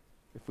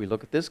 if we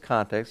look at this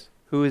context,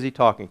 who is he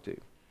talking to?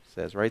 It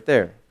says right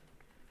there,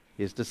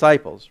 his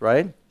disciples,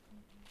 right?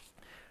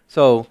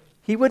 So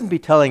he wouldn't be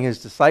telling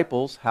his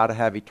disciples how to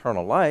have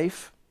eternal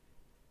life,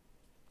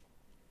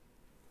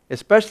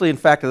 especially in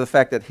fact of the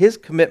fact that his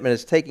commitment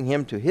is taking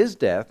him to his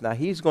death. Now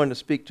he's going to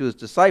speak to his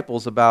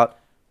disciples about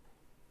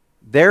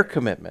their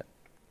commitment.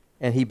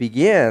 And he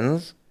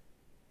begins,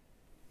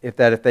 if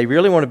they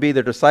really want to be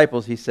their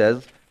disciples, he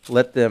says,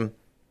 let them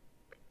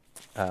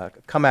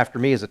come after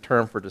me as a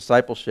term for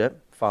discipleship,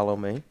 follow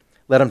me.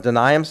 Let him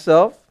deny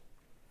himself,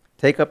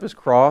 take up his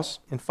cross,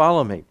 and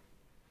follow me.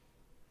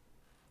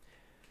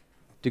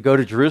 To go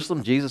to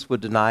Jerusalem, Jesus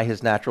would deny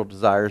his natural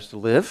desires to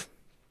live.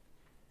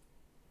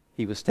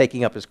 He was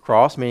taking up his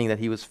cross, meaning that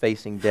he was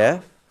facing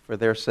death for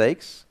their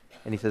sakes.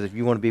 And he says, if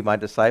you want to be my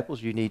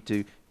disciples, you need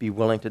to be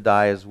willing to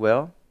die as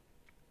well.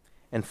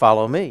 And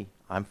follow me.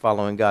 I'm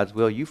following God's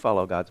will, you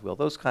follow God's will.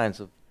 Those kinds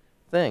of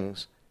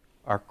things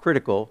are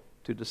critical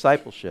to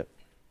discipleship.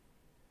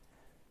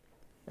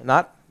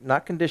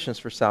 Not conditions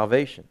for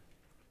salvation.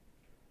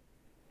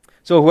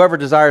 So whoever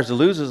desires to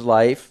lose his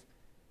life,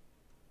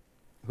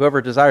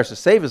 whoever desires to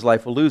save his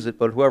life will lose it,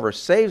 but whoever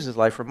saves his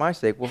life for my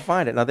sake will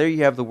find it. Now there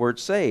you have the word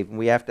save, and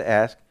we have to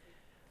ask,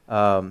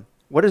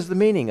 what is the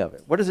meaning of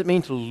it? What does it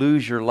mean to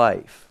lose your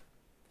life?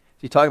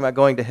 Is he talking about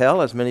going to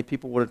hell, as many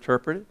people would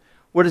interpret it?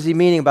 What does he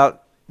mean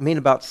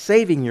about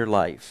saving your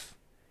life?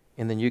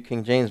 In the New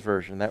King James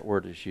Version, that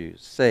word is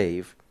used,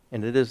 save,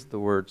 and it is the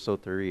word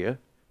soteria,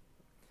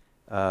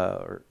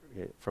 or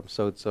from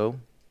sozo.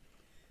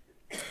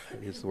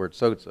 It's the word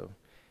sozo.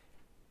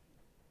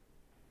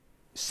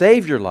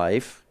 Save your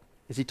life,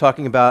 is he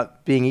talking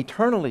about being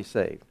eternally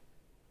saved?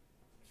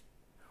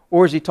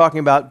 Or is he talking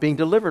about being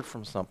delivered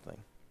from something?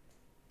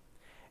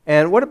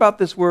 And what about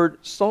this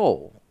word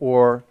soul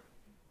or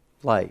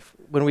life?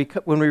 When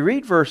we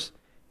read verse,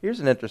 here's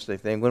an interesting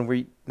thing.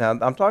 Now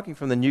I'm talking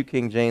from the New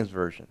King James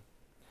Version.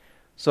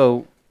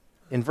 So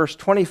in verse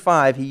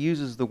 25, he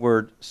uses the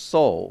word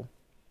soul.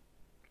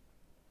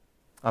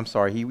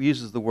 He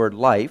uses the word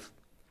life,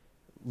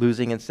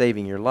 losing and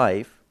saving your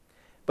life.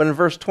 But in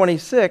verse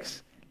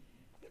 26,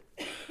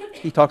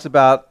 he talks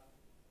about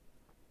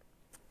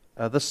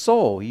the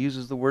soul. He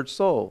uses the word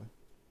soul.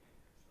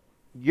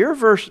 Your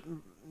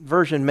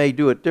version may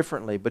do it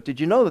differently, but did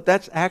you know that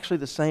that's actually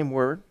the same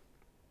word?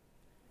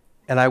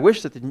 And I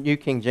wish that the New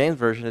King James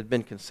Version had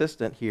been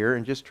consistent here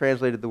and just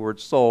translated the word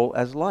soul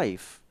as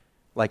life,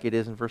 like it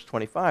is in verse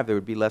 25. There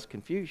would be less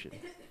confusion.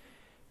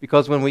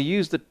 Because when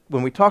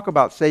we talk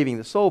about saving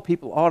the soul,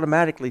 people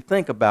automatically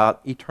think about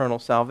eternal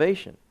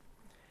salvation.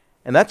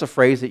 And that's a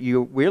phrase that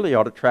you really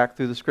ought to track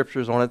through the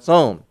Scriptures on its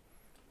own.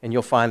 And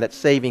you'll find that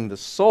saving the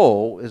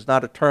soul is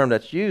not a term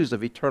that's used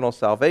of eternal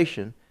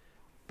salvation,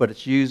 but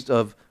it's used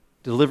of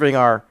delivering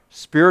our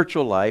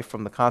spiritual life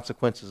from the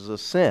consequences of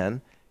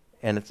sin,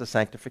 and it's a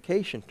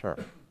sanctification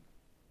term.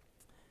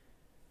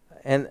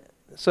 And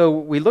so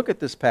we look at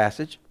this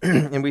passage,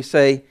 and we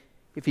say,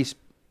 if he's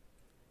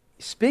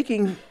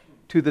speaking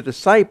to the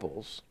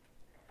disciples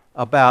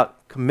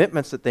about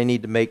commitments that they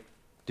need to make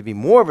to be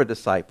more of a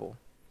disciple,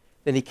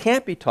 then he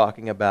can't be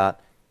talking about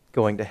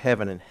going to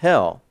heaven and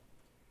hell.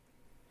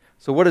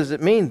 So what does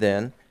it mean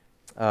then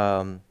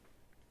to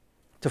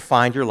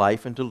find your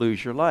life and to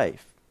lose your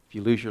life? If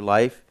you lose your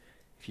life,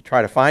 if you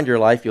try to find your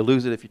life, you'll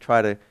lose it. If you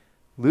try to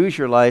lose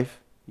your life,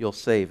 you'll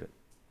save it.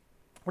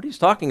 What he's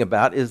talking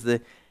about is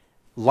the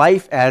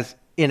life as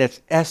in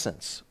its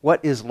essence.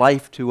 What is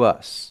life to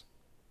us?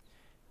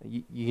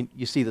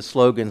 You see the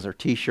slogans or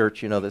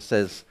T-shirts, that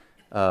says,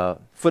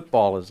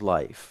 football is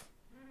life.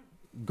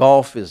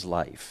 Golf is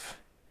life.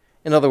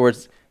 In other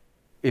words,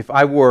 if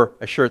I wore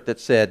a shirt that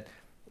said,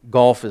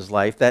 golf is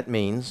life, that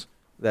means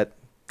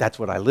that's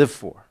what I live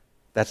for.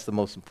 That's the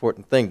most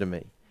important thing to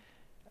me.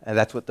 And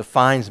that's what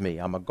defines me.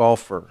 I'm a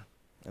golfer.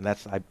 And I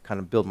kind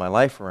of build my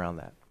life around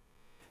that.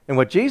 And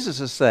what Jesus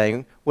is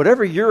saying,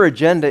 whatever your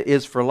agenda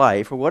is for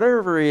life, or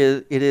whatever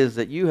it is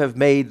that you have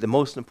made the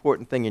most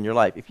important thing in your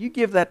life, if you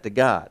give that to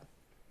God,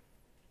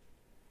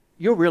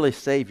 you'll really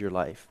save your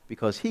life,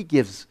 because he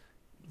gives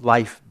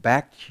life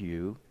back to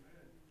you,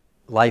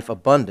 life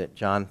abundant,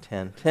 John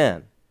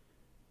 10:10.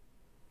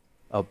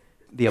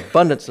 The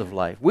abundance of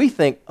life. We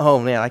think, oh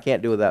man, I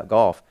can't do without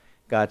golf.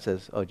 God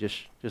says, oh,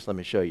 just let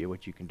me show you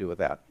what you can do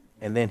without.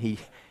 And then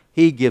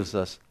he gives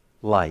us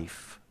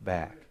life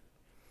back.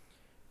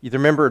 You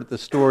remember the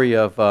story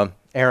of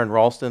Aaron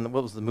Ralston?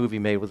 What was the movie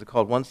made? Was it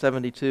called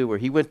 172? Where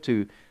he went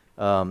to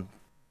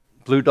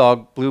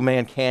Blue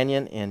Man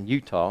Canyon in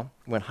Utah,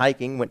 went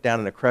hiking, went down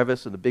in a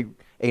crevice, and a big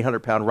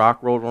 800-pound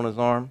rock rolled on his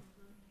arm.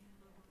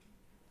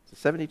 Is it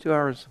 72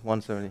 hours?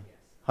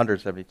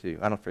 172.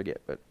 I don't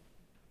forget, but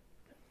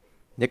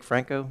Nick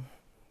Franco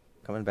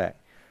coming back.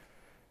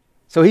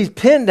 So he's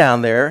pinned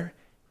down there,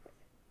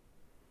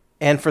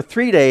 and for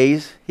 3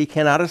 days he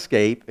cannot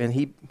escape, and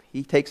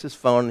he takes his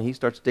phone and he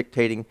starts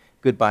dictating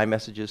goodbye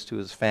messages to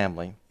his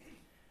family.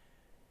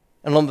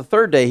 And on the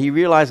third day, he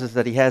realizes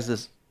that he has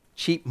this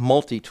cheap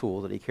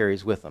multi-tool that he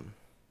carries with him,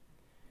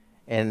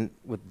 and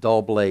with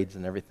dull blades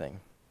and everything.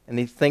 And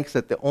he thinks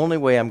that the only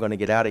way I'm going to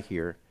get out of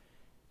here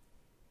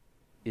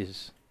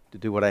is to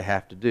do what I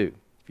have to do.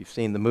 If you've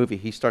seen the movie,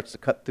 he starts to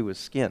cut through his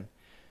skin.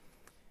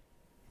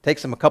 It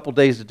takes him a couple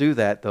days to do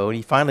that, though, and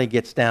he finally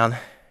gets down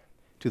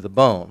to the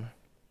bone.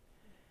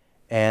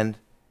 And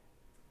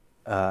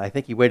I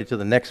think he waited till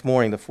the next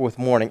morning, the fourth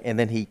morning, and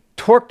then he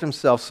torqued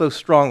himself so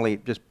strongly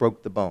it just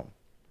broke the bone.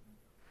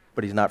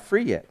 But he's not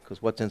free yet,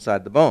 because what's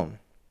inside the bone?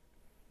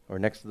 Or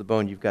next to the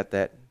bone, you've got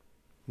that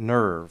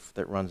nerve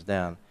that runs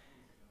down.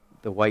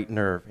 the white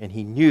nerve. And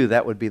he knew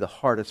that would be the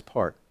hardest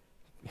part.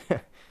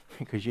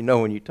 Because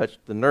when you touch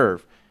the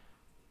nerve,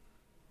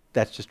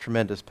 that's just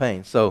tremendous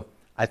pain. So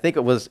I think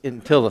it was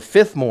until the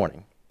 5th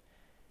morning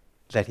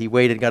that he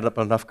waited and got up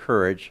enough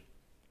courage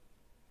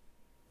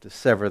to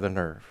sever the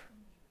nerve.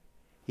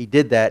 He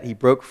did that. He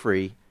broke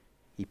free.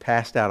 He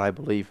passed out, I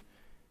believe.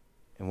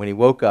 And when he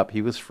woke up,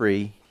 he was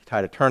free. He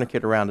tied a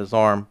tourniquet around his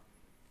arm.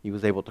 He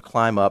was able to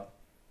climb up.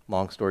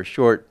 Long story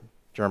short,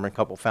 German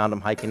couple found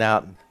him hiking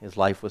out, and his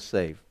life was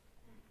saved.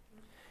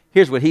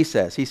 Here's what he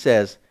says. He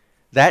says,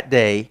 that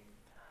day,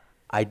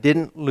 I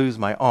didn't lose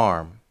my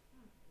arm.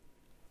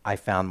 I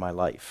found my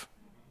life.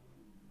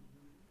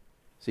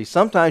 See,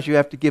 sometimes you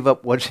have to give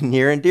up what's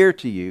near and dear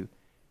to you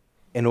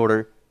in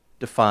order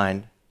to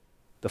find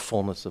the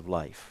fullness of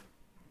life.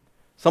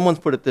 Someone's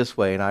put it this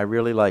way, and I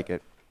really like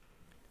it.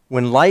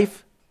 When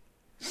life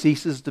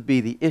ceases to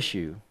be the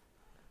issue,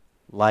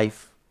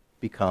 life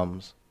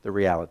becomes the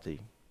reality.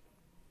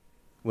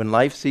 When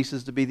life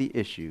ceases to be the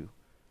issue,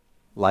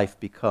 life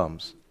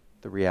becomes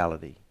the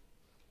reality.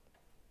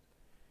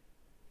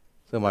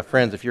 So my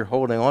friends, if you're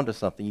holding on to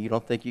something you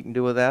don't think you can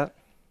do without,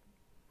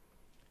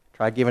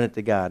 try giving it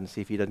to God and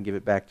see if he doesn't give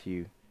it back to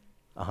you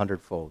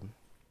 100-fold.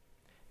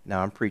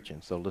 Now I'm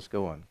preaching, so let's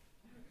go on.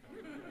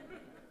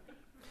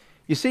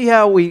 You see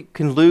how we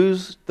can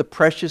lose the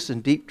precious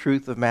and deep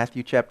truth of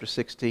Matthew chapter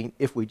 16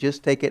 if we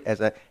just take it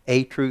as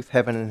a truth,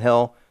 heaven and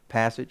hell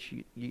passage?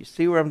 You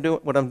see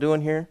what I'm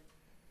doing here?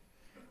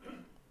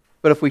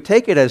 But if we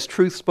take it as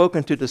truth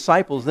spoken to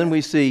disciples, then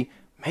we see,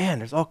 man,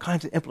 there's all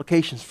kinds of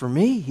implications for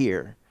me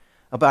here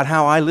about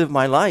how I live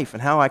my life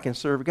and how I can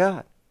serve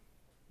God.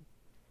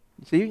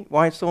 You see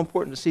why it's so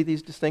important to see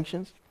these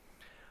distinctions?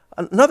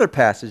 Another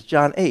passage,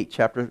 John 8,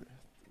 chapter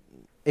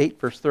 8,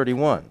 verse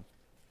 31,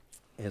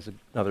 is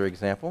another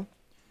example.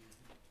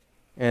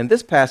 And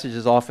this passage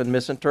is often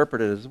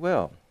misinterpreted as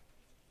well.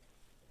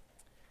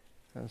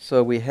 And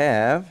so we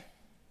have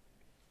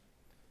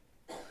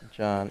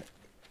John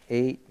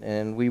 8,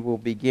 and we will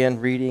begin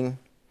reading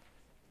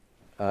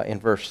in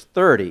verse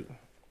 30.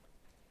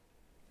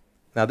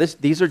 Now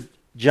these are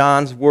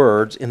John's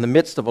words in the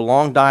midst of a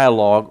long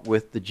dialogue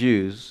with the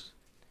Jews.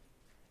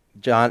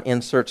 John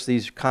inserts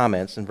these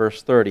comments in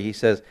verse 30. He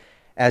says,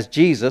 as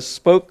Jesus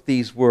spoke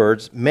these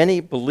words, many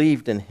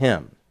believed in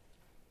him.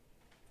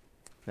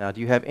 Now, do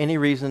you have any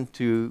reason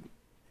to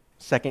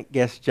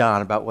second-guess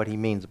John about what he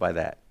means by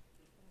that?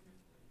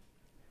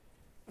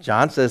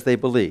 John says they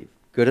believe.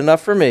 Good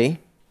enough for me.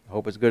 I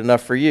hope it's good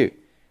enough for you.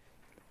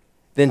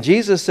 Then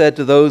Jesus said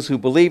to those who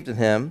believed in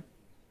him,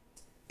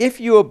 if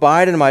you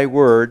abide in my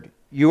word,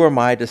 you are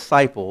my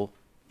disciple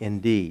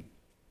indeed.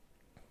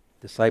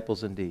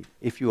 Disciples indeed.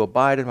 If you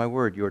abide in my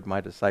word, you are my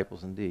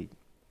disciples indeed.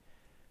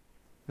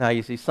 Now,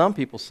 you see, some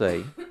people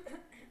say,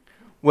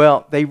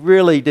 well, they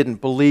really didn't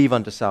believe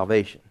unto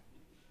salvation.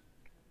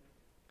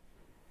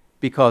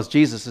 Because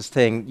Jesus is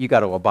saying you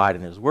got to abide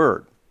in his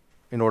word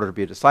in order to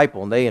be a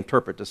disciple. And they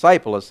interpret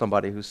disciple as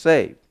somebody who's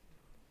saved.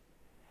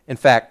 In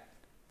fact,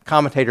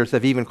 commentators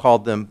have even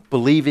called them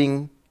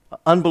unbelieving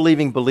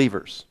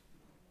believers.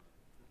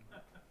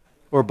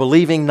 Or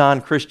believing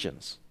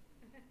non-Christians.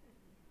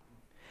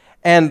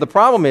 And the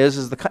problem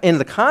is in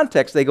the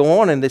context, they go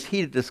on in this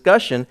heated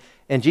discussion,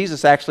 and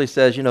Jesus actually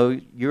says,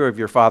 you're of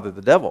your father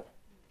the devil.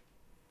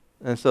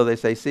 And so they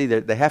say, see,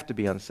 they have to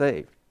be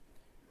unsaved.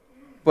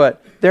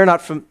 But they're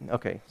not from,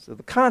 okay, so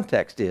the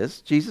context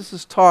is, Jesus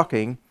is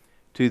talking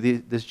to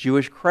this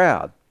Jewish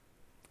crowd.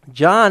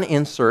 John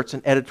inserts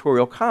an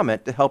editorial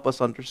comment to help us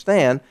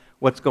understand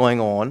what's going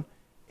on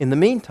in the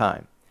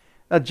meantime.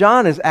 Now,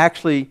 John is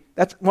actually,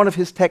 that's one of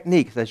his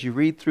techniques as you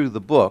read through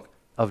the book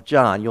of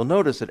John. You'll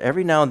notice that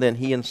every now and then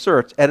he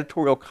inserts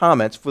editorial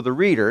comments for the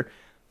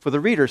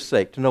reader's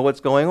sake, to know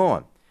what's going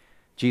on.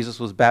 Jesus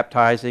was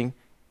baptizing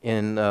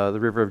in the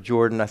river of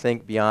Jordan, I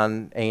think,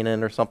 beyond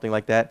Aenon or something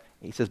like that.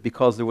 He says,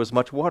 because there was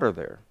much water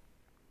there.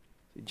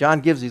 John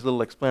gives these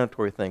little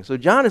explanatory things. So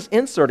John is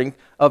inserting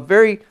a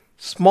very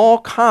small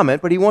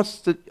comment, but he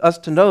wants us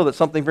to know that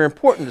something very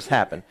important has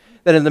happened.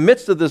 That in the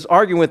midst of this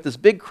argument with this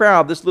big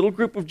crowd, this little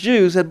group of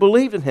Jews had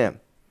believed in him.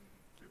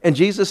 And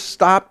Jesus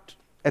stopped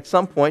at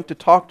some point to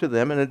talk to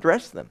them and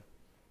address them.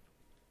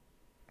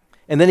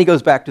 And then he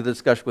goes back to the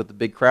discussion with the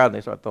big crowd, and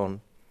they start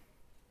throwing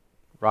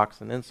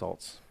rocks and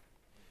insults.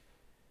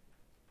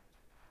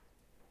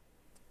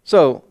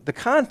 So the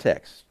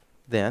context,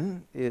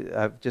 then,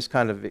 I've just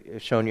kind of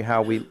shown you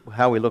how we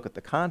look at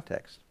the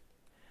context.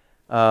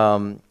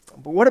 But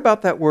what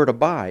about that word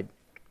abide?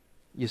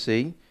 You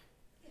see,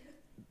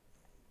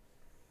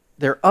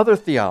 there are other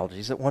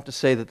theologies that want to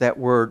say that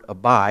word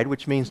abide,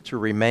 which means to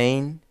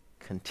remain,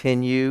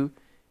 continue,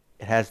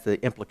 it has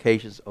the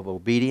implications of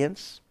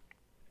obedience.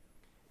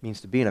 It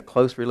means to be in a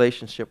close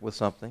relationship with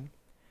something.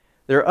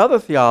 There are other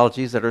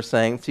theologies that are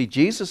saying, see,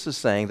 Jesus is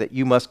saying that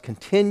you must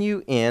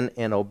continue in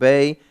and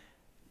obey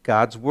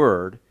God's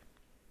word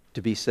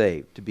to be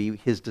saved, to be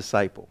his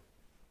disciple.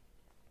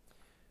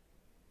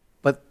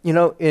 But,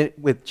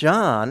 with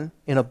John,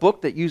 in a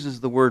book that uses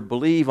the word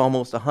believe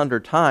almost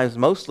 100 times,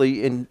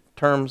 mostly in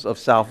terms of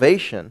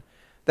salvation,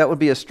 That would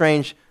be a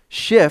strange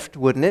shift,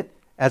 wouldn't it,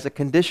 as a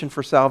condition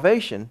for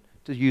salvation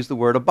to use the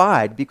word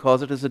abide,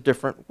 because it is a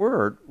different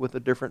word with a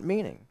different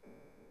meaning.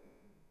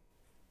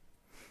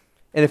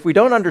 And if we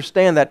don't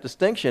understand that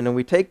distinction and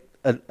we take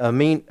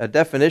a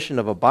definition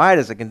of abide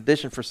as a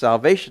condition for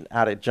salvation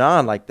out of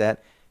John like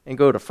that and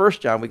go to 1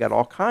 John, we got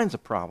all kinds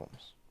of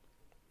problems.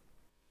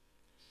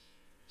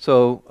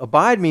 So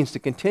abide means to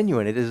continue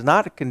in. It is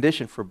not a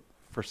condition for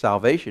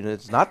salvation.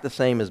 It's not the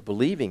same as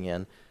believing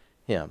in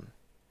him.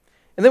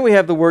 And then we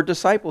have the word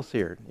disciples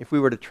here. If we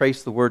were to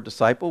trace the word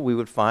disciple, we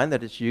would find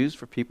that it's used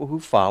for people who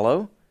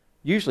follow,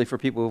 usually for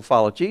people who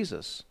follow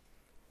Jesus.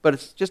 But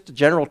it's just a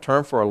general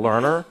term for a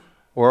learner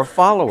or a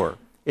follower.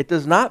 It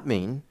does not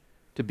mean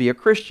to be a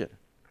Christian.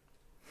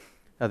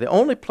 Now, the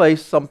only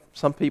place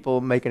some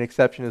people make an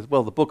exception is,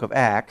 well, the book of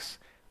Acts,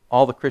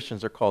 all the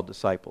Christians are called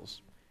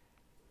disciples.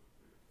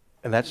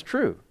 And that's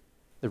true.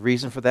 The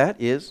reason for that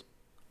is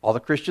all the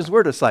Christians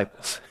were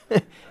disciples.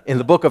 In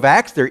the book of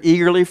Acts, they're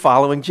eagerly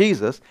following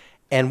Jesus.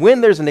 And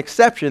when there's an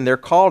exception, they're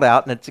called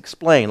out and it's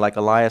explained, like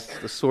Elias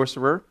the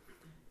sorcerer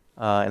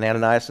and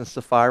Ananias and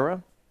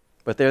Sapphira.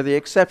 But they're the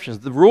exceptions.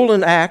 The rule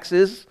in Acts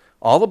is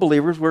all the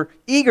believers were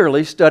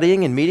eagerly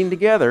studying and meeting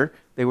together.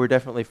 They were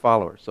definitely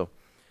followers.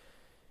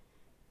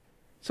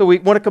 So we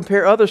want to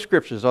compare other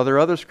scriptures. Are there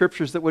other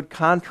scriptures that would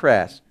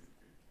contrast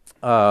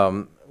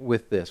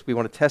with this? We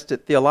want to test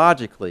it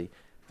theologically.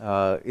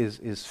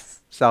 Is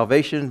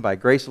salvation by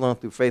grace alone,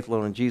 through faith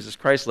alone, in Jesus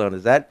Christ alone,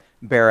 does that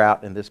bear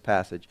out in this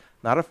passage?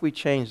 Not if we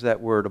change that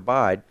word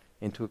abide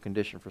into a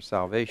condition for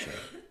salvation.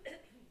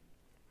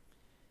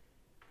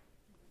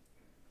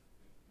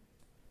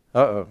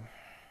 Uh-oh.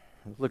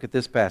 Let's look at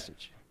this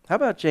passage. How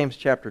about James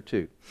chapter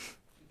 2?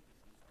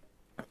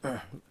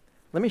 Let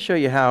me show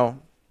you how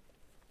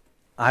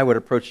I would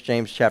approach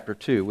James chapter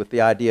 2 with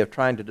the idea of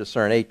trying to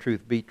discern A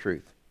truth, B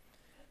truth.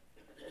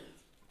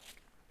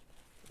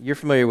 You're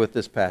familiar with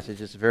this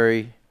passage. It's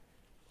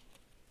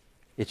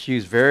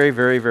used very,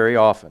 very, very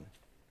often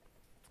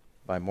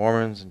by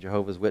Mormons and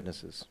Jehovah's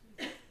Witnesses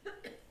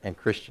and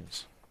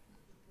Christians.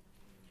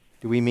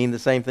 Do we mean the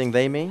same thing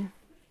they mean?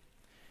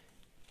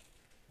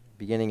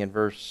 Beginning in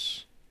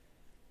verse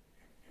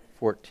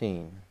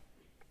 14.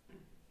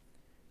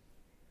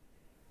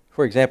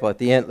 For example, at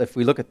the end, if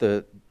we look at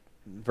the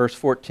verse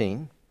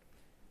 14,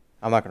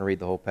 I'm not going to read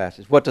the whole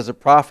passage. What does it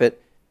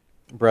profit,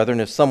 brethren,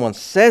 if someone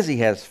says he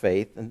has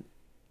faith and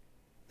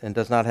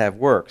does not have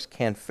works?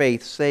 Can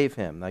faith save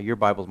him? Now, your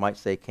Bibles might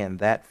say, can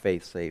that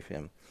faith save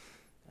him?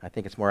 I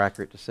think it's more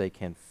accurate to say,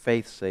 can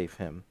faith save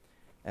him,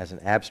 as an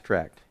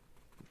abstract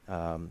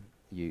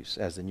use,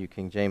 as the New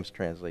King James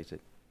translates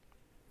it.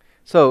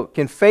 So,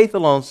 can faith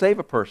alone save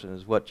a person,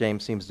 is what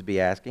James seems to be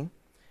asking.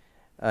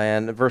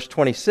 And in verse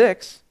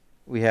 26,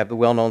 we have the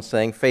well-known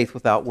saying, faith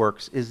without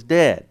works is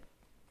dead.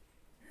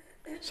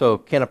 So,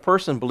 can a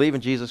person believe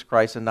in Jesus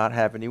Christ and not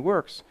have any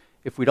works?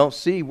 If we don't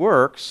see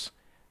works,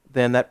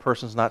 then that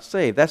person's not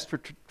saved. That's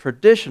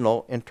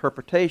traditional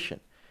interpretation.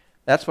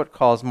 That's what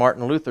caused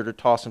Martin Luther to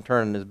toss and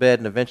turn in his bed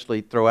and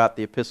eventually throw out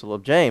the Epistle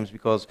of James,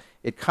 because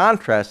it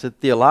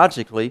contrasted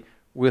theologically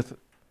with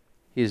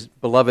his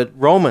beloved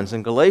Romans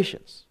and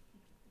Galatians.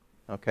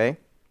 Okay?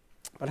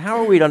 But how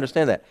are we to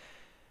understand that?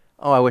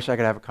 Oh, I wish I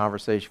could have a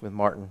conversation with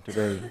Martin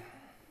today.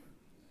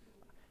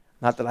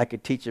 Not that I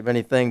could teach him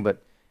anything,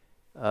 but,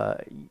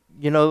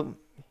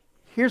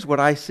 here's what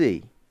I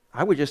see.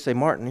 I would just say,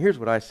 Martin, here's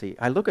what I see.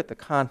 I look at the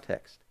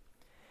context,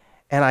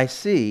 and I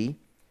see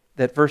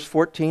that verse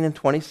 14 and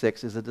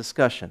 26 is a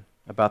discussion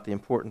about the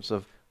importance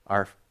of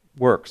our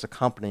works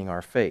accompanying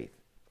our faith.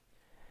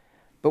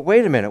 But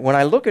wait a minute. When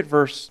I look at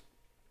verse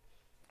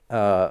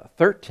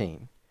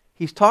 13,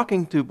 he's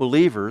talking to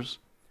believers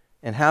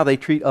and how they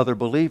treat other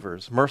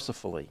believers,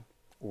 mercifully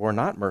or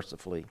not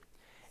mercifully.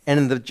 And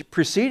in the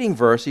preceding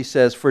verse, he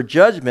says, for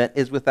judgment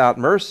is without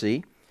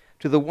mercy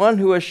to the one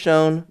who has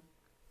shown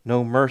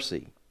no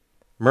mercy.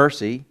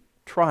 Mercy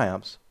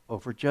triumphs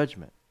over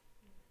judgment.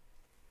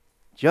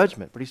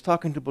 Judgment, but he's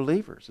talking to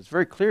believers. It's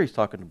very clear he's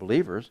talking to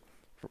believers.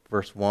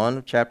 Verse 1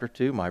 of chapter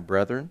 2, my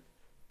brethren.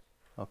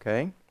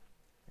 Okay?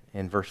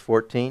 In verse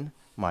 14,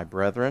 my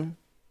brethren.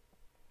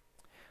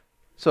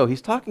 So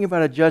he's talking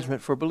about a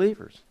judgment for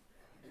believers.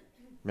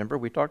 Remember,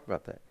 we talked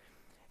about that.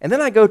 And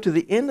then I go to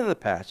the end of the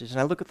passage and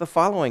I look at the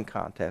following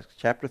context,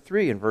 chapter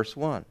 3 and verse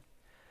 1.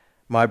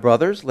 My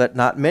brothers, let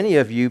not many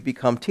of you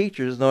become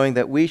teachers, knowing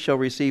that we shall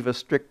receive a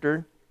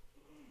stricter,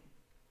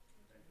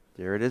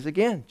 there it is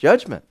again,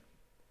 judgment.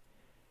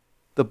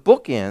 The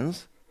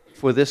bookends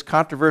for this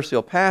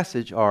controversial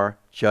passage are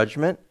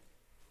judgment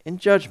and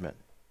judgment.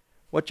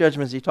 What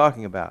judgment is he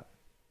talking about?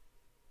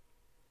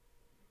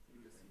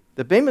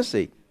 The Bema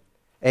seat.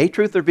 A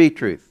truth or B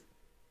truth?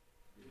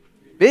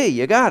 B,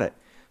 you got it.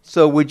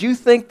 So would you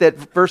think that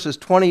verses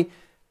 14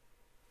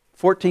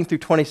 through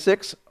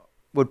 26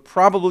 would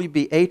probably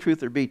be A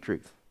truth or B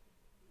truth?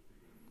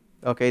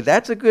 Okay,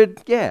 that's a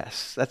good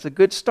guess. That's a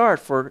good start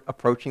for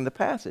approaching the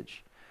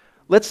passage.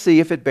 Let's see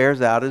if it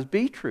bears out as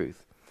B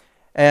truth.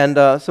 And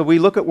so we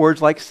look at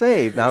words like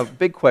saved. Now,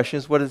 big question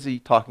is, what is he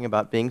talking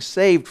about being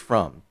saved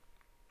from?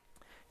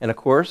 And of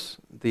course,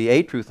 the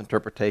A-truth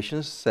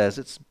interpretation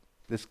says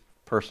this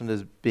person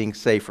is being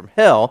saved from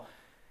hell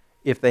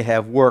if they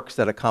have works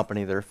that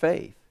accompany their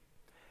faith.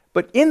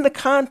 But in the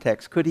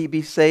context, could he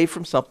be saved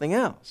from something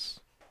else?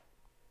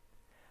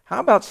 How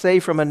about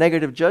saved from a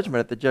negative judgment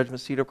at the judgment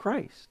seat of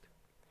Christ?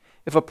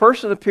 If a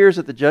person appears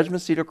at the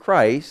judgment seat of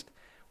Christ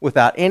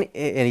without any,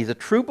 and he's a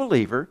true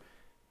believer,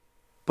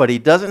 but he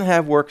doesn't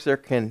have works there,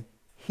 can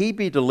he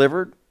be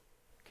delivered?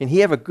 Can he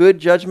have a good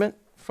judgment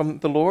from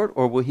the Lord,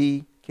 or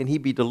can he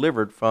be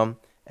delivered from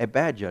a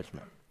bad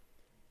judgment?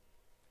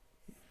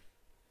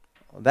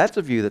 Well, that's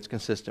a view that's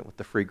consistent with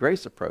the free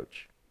grace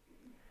approach.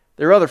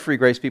 There are other free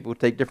grace people who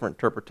take different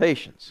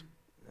interpretations,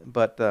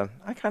 but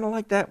I kind of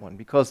like that one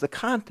because the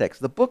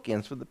context, the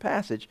bookends for the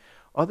passage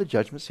are the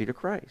judgment seat of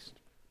Christ.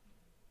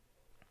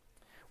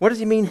 What does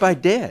he mean by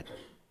dead?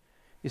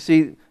 You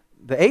see,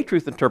 the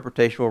A-truth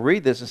interpretation will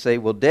read this and say,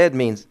 well, dead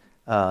means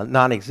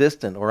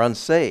non-existent or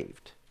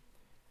unsaved.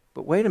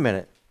 But wait a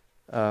minute.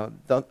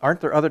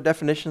 Aren't there other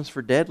definitions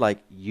for dead,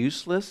 like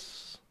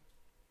useless?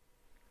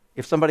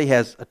 If somebody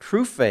has a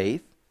true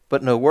faith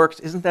but no works,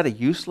 isn't that a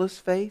useless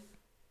faith?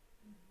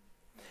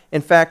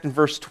 In fact, in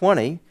verse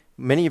 20,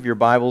 many of your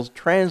Bibles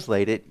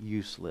translate it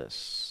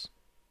useless.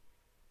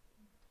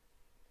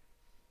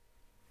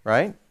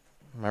 Right?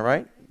 Am I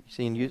right? You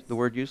seeing the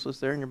word useless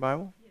there in your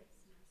Bible?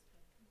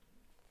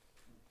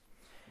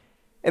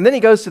 And then he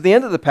goes to the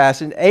end of the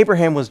passage,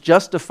 Abraham was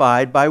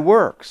justified by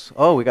works.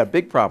 Oh, we got a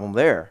big problem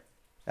there.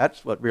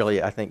 That's what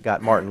really, I think,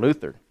 got Martin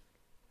Luther.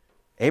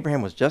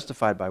 Abraham was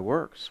justified by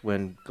works.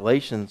 When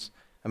Genesis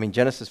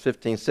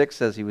 15:6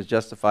 says he was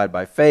justified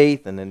by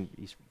faith, and then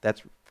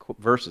that's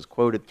verse is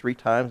quoted 3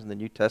 times in the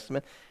New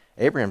Testament.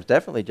 Abraham's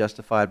definitely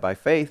justified by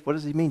faith. What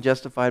does he mean,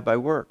 justified by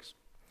works?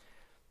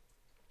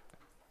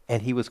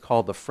 And he was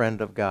called the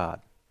friend of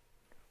God.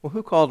 Well,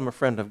 who called him a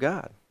friend of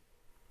God?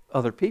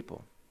 Other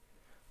people.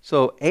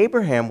 So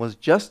Abraham was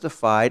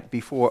justified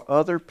before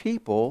other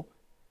people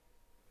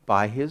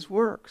by his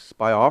works.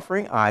 By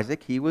offering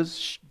Isaac, he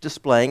was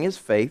displaying his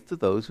faith to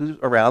those who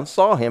around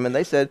saw him, and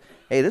they said,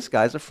 hey, this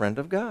guy's a friend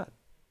of God.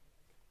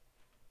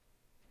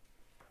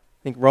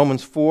 I think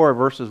Romans 4,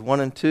 verses 1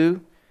 and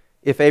 2,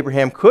 if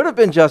Abraham could have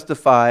been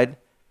justified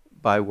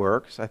by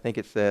works, I think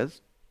it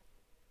says,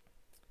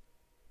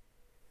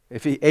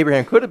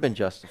 Abraham could have been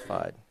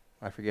justified,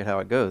 I forget how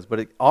it goes, but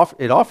it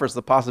offers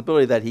the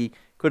possibility that he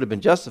could have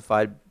been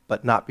justified,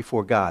 but not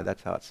before God.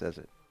 That's how it says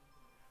it.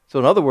 So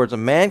in other words, a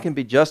man can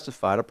be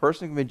justified, a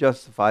person can be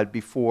justified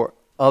before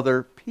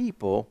other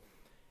people,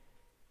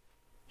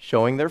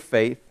 showing their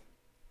faith,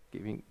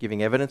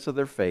 giving evidence of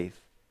their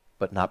faith,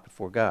 but not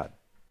before God.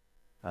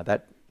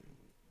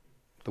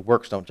 The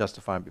works don't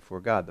justify him before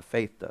God, the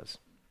faith does.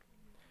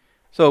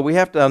 So we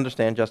have to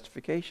understand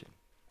justification.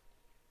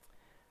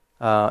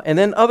 And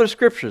then other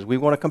scriptures. We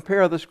want to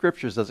compare other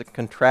scriptures. Does it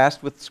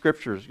contrast with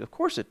scriptures? Of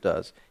course it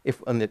does,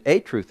 if in the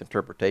A-truth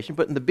interpretation.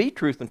 But in the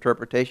B-truth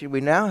interpretation, we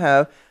now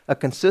have a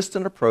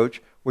consistent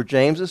approach where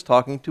James is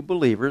talking to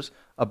believers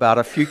about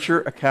a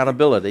future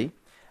accountability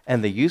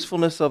and the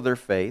usefulness of their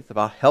faith,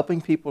 about helping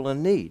people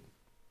in need.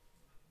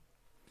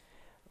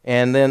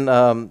 And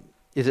then,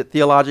 is it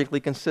theologically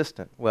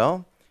consistent?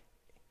 Well,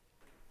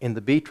 in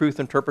the B-truth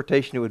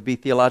interpretation, it would be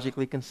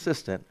theologically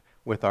consistent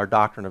with our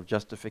doctrine of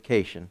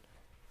justification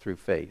through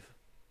faith.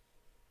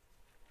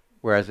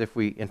 Whereas if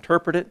we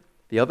interpret it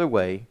the other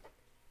way,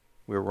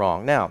 we're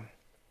wrong. Now,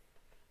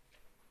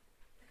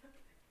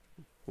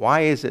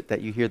 why is it that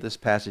you hear this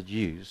passage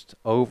used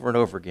over and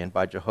over again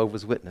by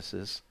Jehovah's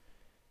Witnesses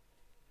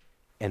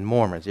and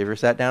Mormons? You ever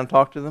sat down and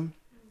talked to them?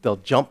 They'll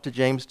jump to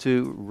James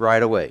 2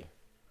 right away.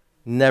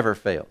 Never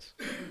fails.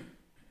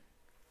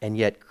 And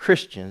yet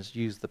Christians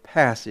use the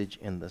passage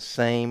in the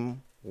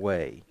same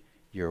way.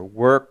 Your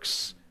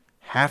works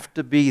have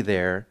to be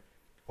there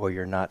or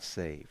you're not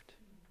saved.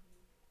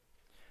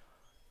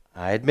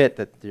 I admit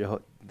that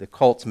the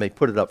cults may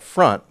put it up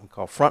front, we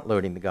call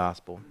front-loading the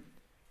gospel,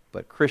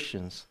 but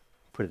Christians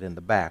put it in the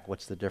back.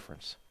 What's the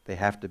difference? They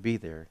have to be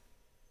there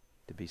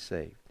to be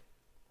saved.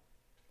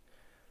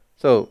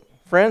 So,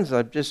 friends,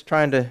 I'm just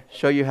trying to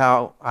show you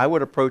how I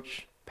would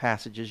approach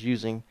passages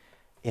using,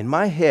 in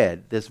my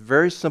head, this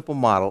very simple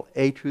model,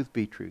 A-truth,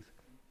 B-truth.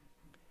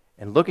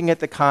 And looking at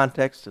the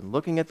context and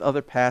looking at the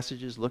other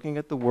passages, looking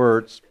at the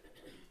words,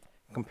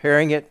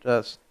 comparing it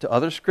to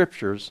other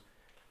scriptures,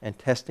 and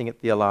testing it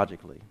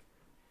theologically.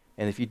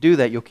 And if you do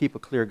that, you'll keep a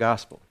clear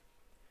gospel.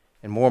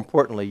 And more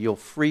importantly, you'll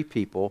free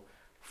people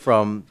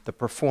from the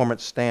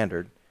performance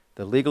standard,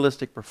 the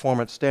legalistic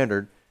performance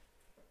standard,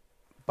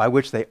 by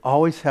which they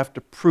always have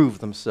to prove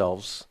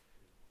themselves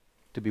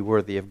to be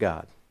worthy of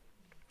God.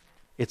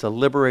 It's a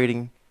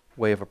liberating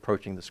way of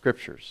approaching the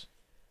scriptures.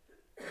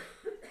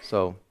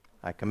 So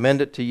I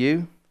commend it to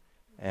you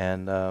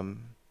and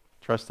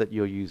trust that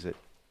you'll use it.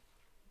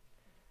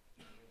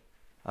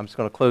 I'm just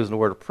going to close in a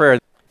word of prayer.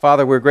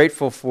 Father, we're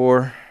grateful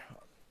for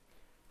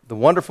the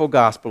wonderful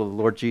gospel of the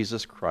Lord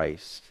Jesus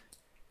Christ.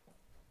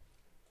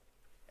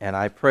 And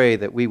I pray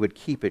that we would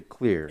keep it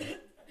clear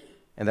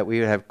and that we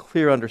would have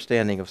clear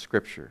understanding of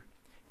Scripture.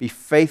 Be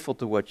faithful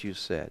to what you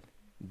said.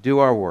 do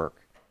our work,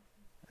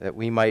 that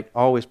we might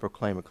always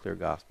proclaim a clear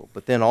gospel,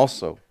 but then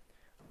also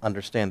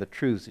understand the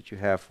truths that you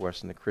have for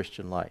us in the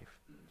Christian life.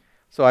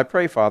 So I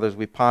pray, Father, as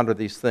we ponder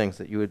these things,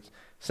 that you would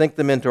sink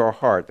them into our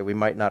heart, that we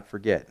might not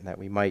forget, and that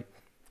we might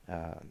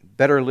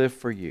better live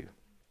for you.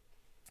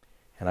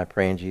 And I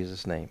pray in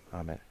Jesus' name.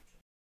 Amen.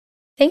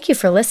 Thank you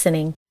for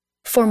listening.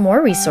 For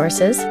more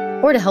resources,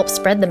 or to help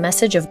spread the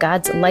message of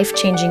God's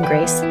life-changing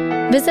grace,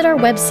 visit our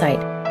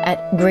website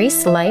at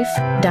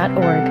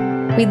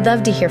gracelife.org. We'd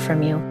love to hear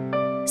from you.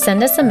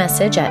 Send us a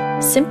message at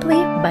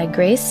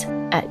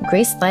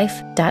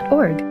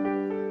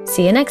simplybygrace@gracelife.org.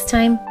 See you next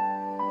time.